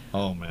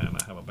 Oh, man,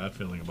 I have a bad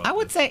feeling about I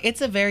would this. say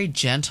it's a very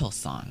gentle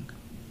song.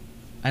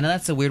 I know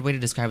that's a weird way to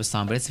describe a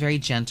song, but it's very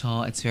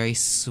gentle, it's very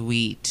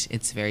sweet,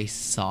 it's very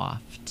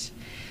soft.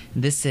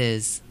 This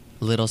is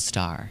Little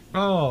Star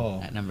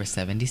Oh. at number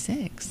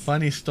 76.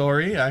 Funny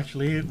story,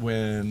 actually,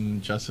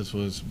 when Justice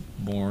was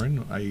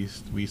born,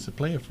 we used to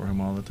play it for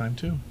him all the time,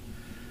 too.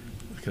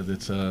 Because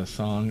it's a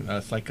song,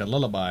 it's like a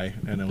lullaby,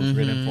 and it was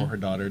written for her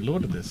daughter,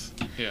 Lourdes.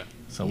 Yeah.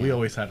 So we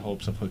always had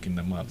hopes of hooking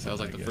them up. So that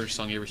was like the first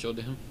song you ever showed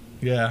to him?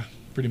 Yeah,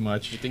 pretty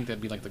much. You think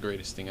that'd be like the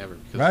greatest thing ever?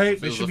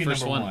 Right? It should be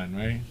number one,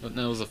 right?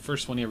 No, it was the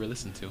first one he ever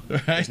listened to.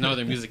 Right? There's no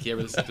other music he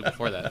ever listened to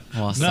before that.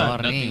 Well, No,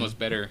 Nothing was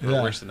better or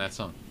Yeah. worse than that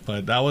song.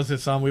 But that was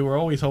his song. We were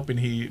always hoping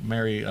he'd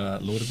marry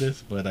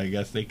Lourdes, but I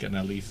guess they can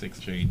at least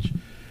exchange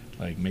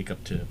like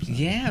makeup tips. and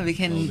Yeah, we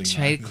can clothing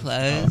trade lines and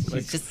clothes. stuff.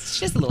 Like, She's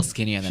just a little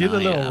skinnier than she's a I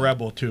little am.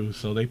 rebel too,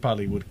 so they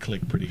probably would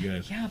click pretty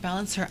good. Yeah,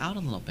 balance her out a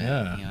little bit.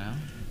 Yeah. You know?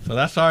 So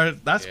that's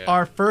Yeah.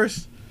 our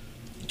first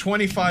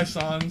 25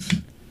 songs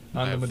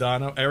on the I've-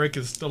 Madonna. Eric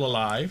is still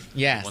alive.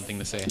 Yes. One thing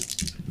to say.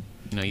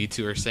 You know, you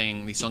two are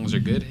saying these songs are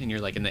good, and you're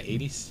like in the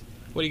 80s.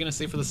 What are you gonna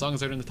say for the songs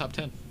that are in the top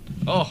 10?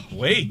 Oh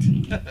wait,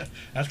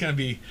 that's gonna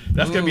be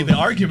the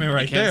argument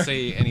right You can't there.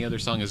 say any other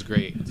song is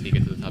great until you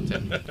get to the top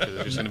 10 because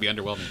they're just gonna be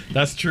underwhelming.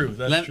 That's true.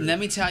 That's true. Let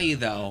me tell you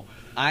though,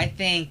 I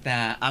think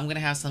that I'm gonna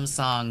have some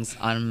songs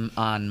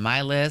on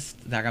my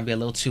list that are gonna be a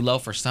little too low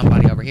for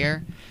somebody over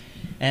here,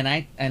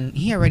 and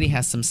he already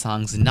has some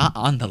songs not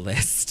on the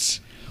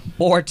list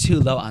or too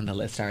low on the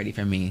list already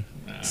for me.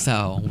 Nah.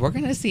 So we're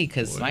gonna see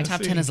because We're my gonna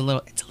top see. 10 is a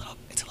little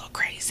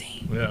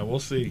crazy, Yeah, we'll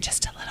see.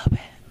 just a little bit.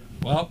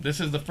 Well, this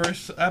is the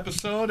first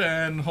episode,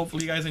 and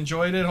hopefully you guys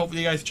enjoyed it.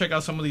 Hopefully you guys check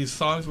out some of these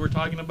songs we're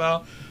talking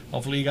about.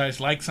 Hopefully you guys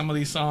like some of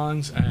these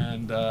songs,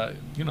 and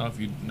if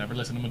you never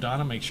listen to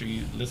Madonna, make sure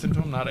you listen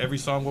to them. Not every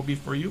song will be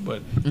for you,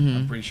 but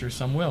I'm pretty sure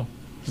some will.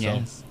 So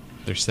Yes.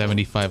 There's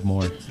 75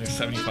 more. there's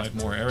 75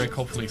 more. Eric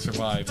hopefully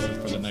survives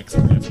for the next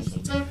 3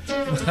 episodes.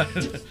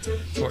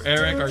 For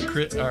Eric, our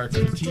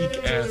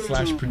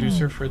critique /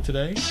 producer for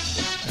today,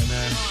 and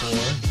then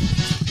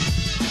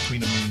for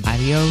Queen of Mean.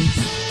 Adios.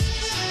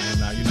 And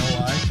now you know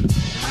why.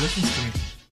 He listens to me.